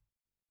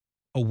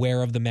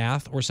 aware of the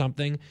math or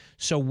something.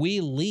 So we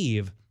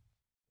leave,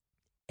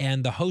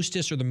 and the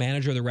hostess or the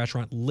manager of the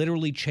restaurant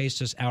literally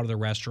chased us out of the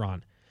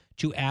restaurant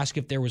to ask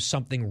if there was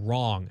something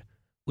wrong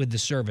with the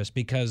service,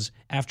 because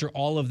after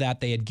all of that,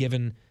 they had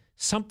given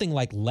something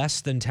like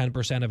less than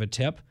 10% of a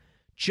tip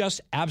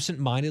just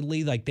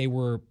absentmindedly, like they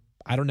were,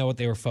 I don't know what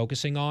they were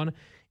focusing on.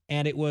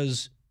 And it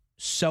was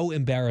so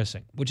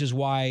embarrassing, which is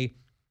why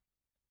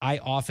I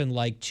often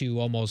like to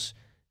almost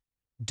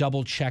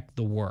double check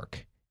the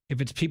work.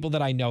 If it's people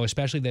that I know,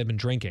 especially they've been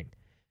drinking.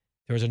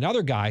 There was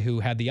another guy who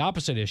had the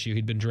opposite issue.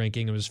 He'd been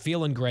drinking and was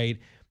feeling great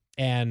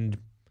and,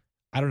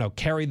 I don't know,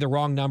 carried the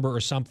wrong number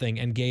or something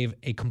and gave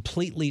a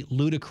completely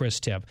ludicrous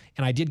tip.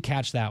 And I did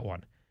catch that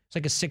one. It's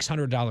like a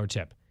 $600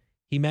 tip.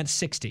 He meant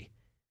 $60.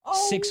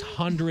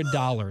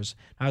 $600.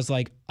 I was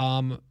like,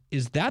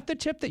 is that the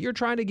tip that you're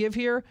trying to give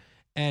here?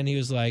 And he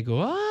was like,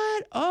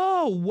 what?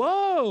 Oh,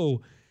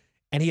 whoa.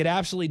 And he had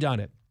absolutely done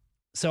it.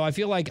 So I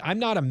feel like I'm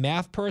not a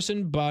math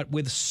person, but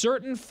with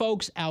certain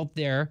folks out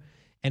there,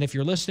 and if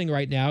you're listening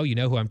right now, you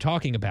know who I'm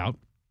talking about.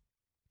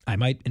 I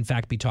might, in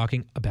fact, be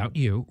talking about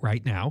you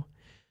right now.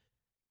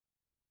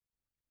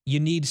 You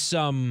need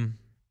some,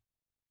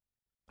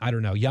 I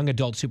don't know, young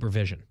adult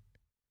supervision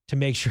to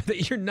make sure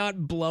that you're not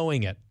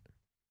blowing it.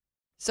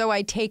 So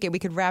I take it we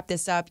could wrap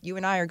this up. You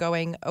and I are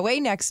going away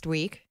next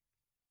week,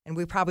 and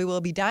we probably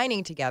will be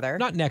dining together.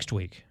 Not next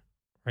week,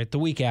 right? The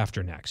week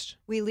after next.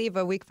 We leave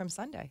a week from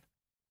Sunday.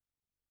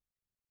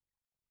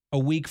 A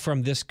week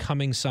from this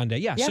coming Sunday.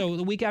 Yeah, so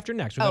the week after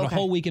next. We've got a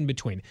whole week in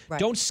between. Right.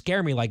 Don't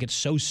scare me like it's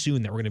so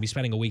soon that we're going to be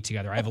spending a week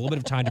together. I have a little bit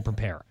of time to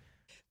prepare.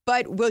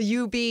 But will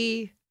you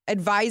be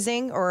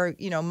advising or,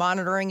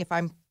 monitoring if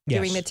I'm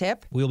doing the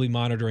tip? We'll be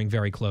monitoring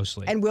very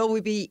closely. And will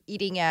we be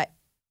eating at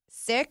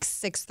 6,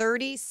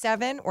 6:30,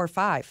 7, or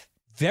 5?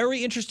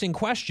 Very interesting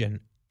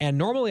question. And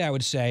normally I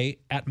would say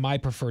at my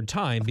preferred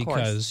time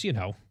because,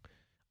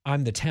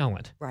 I'm the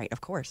talent. Right, of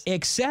course.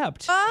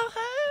 Except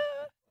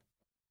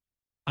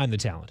I'm the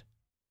talent.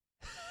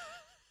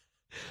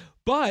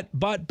 But,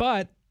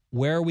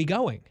 where are we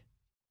going?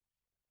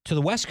 To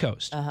the West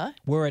Coast,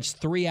 where it's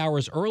 3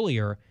 hours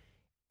earlier.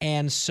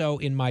 And so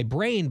in my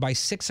brain, by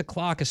 6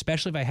 o'clock,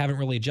 especially if I haven't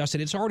really adjusted,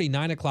 it's already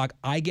 9 o'clock.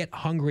 I get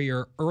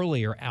hungrier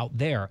earlier out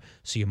there.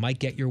 So you might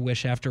get your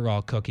wish after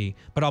all, Cookie.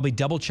 But I'll be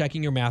double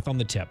checking your math on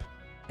the tip.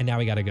 And now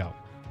we got to go.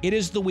 It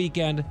is the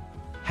weekend.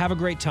 Have a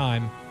great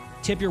time.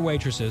 Tip your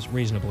waitresses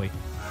reasonably.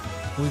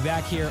 We'll be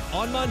back here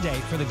on Monday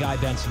for The Guy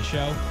Benson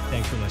Show.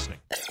 Thanks for listening.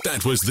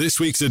 That was this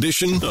week's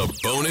edition of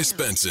Bonus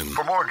Benson.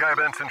 For more Guy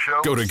Benson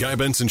Show, go to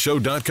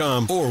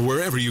GuyBensonShow.com or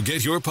wherever you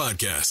get your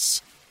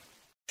podcasts.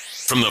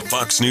 From the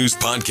Fox News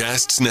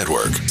Podcasts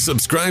Network,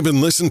 subscribe and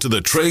listen to the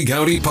Trey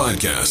Gowdy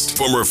Podcast.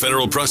 Former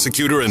federal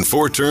prosecutor and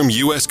 4-term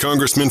U.S.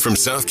 Congressman from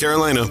South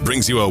Carolina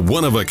brings you a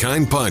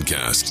one-of-a-kind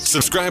podcast.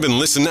 Subscribe and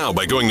listen now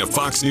by going to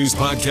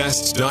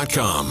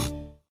FoxNewsPodcasts.com.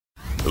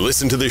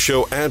 Listen to the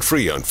show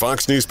ad-free on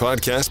Fox News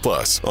Podcast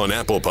Plus, on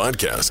Apple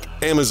Podcast,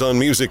 Amazon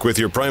Music with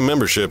your Prime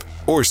membership,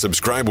 or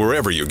subscribe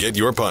wherever you get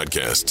your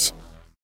podcasts.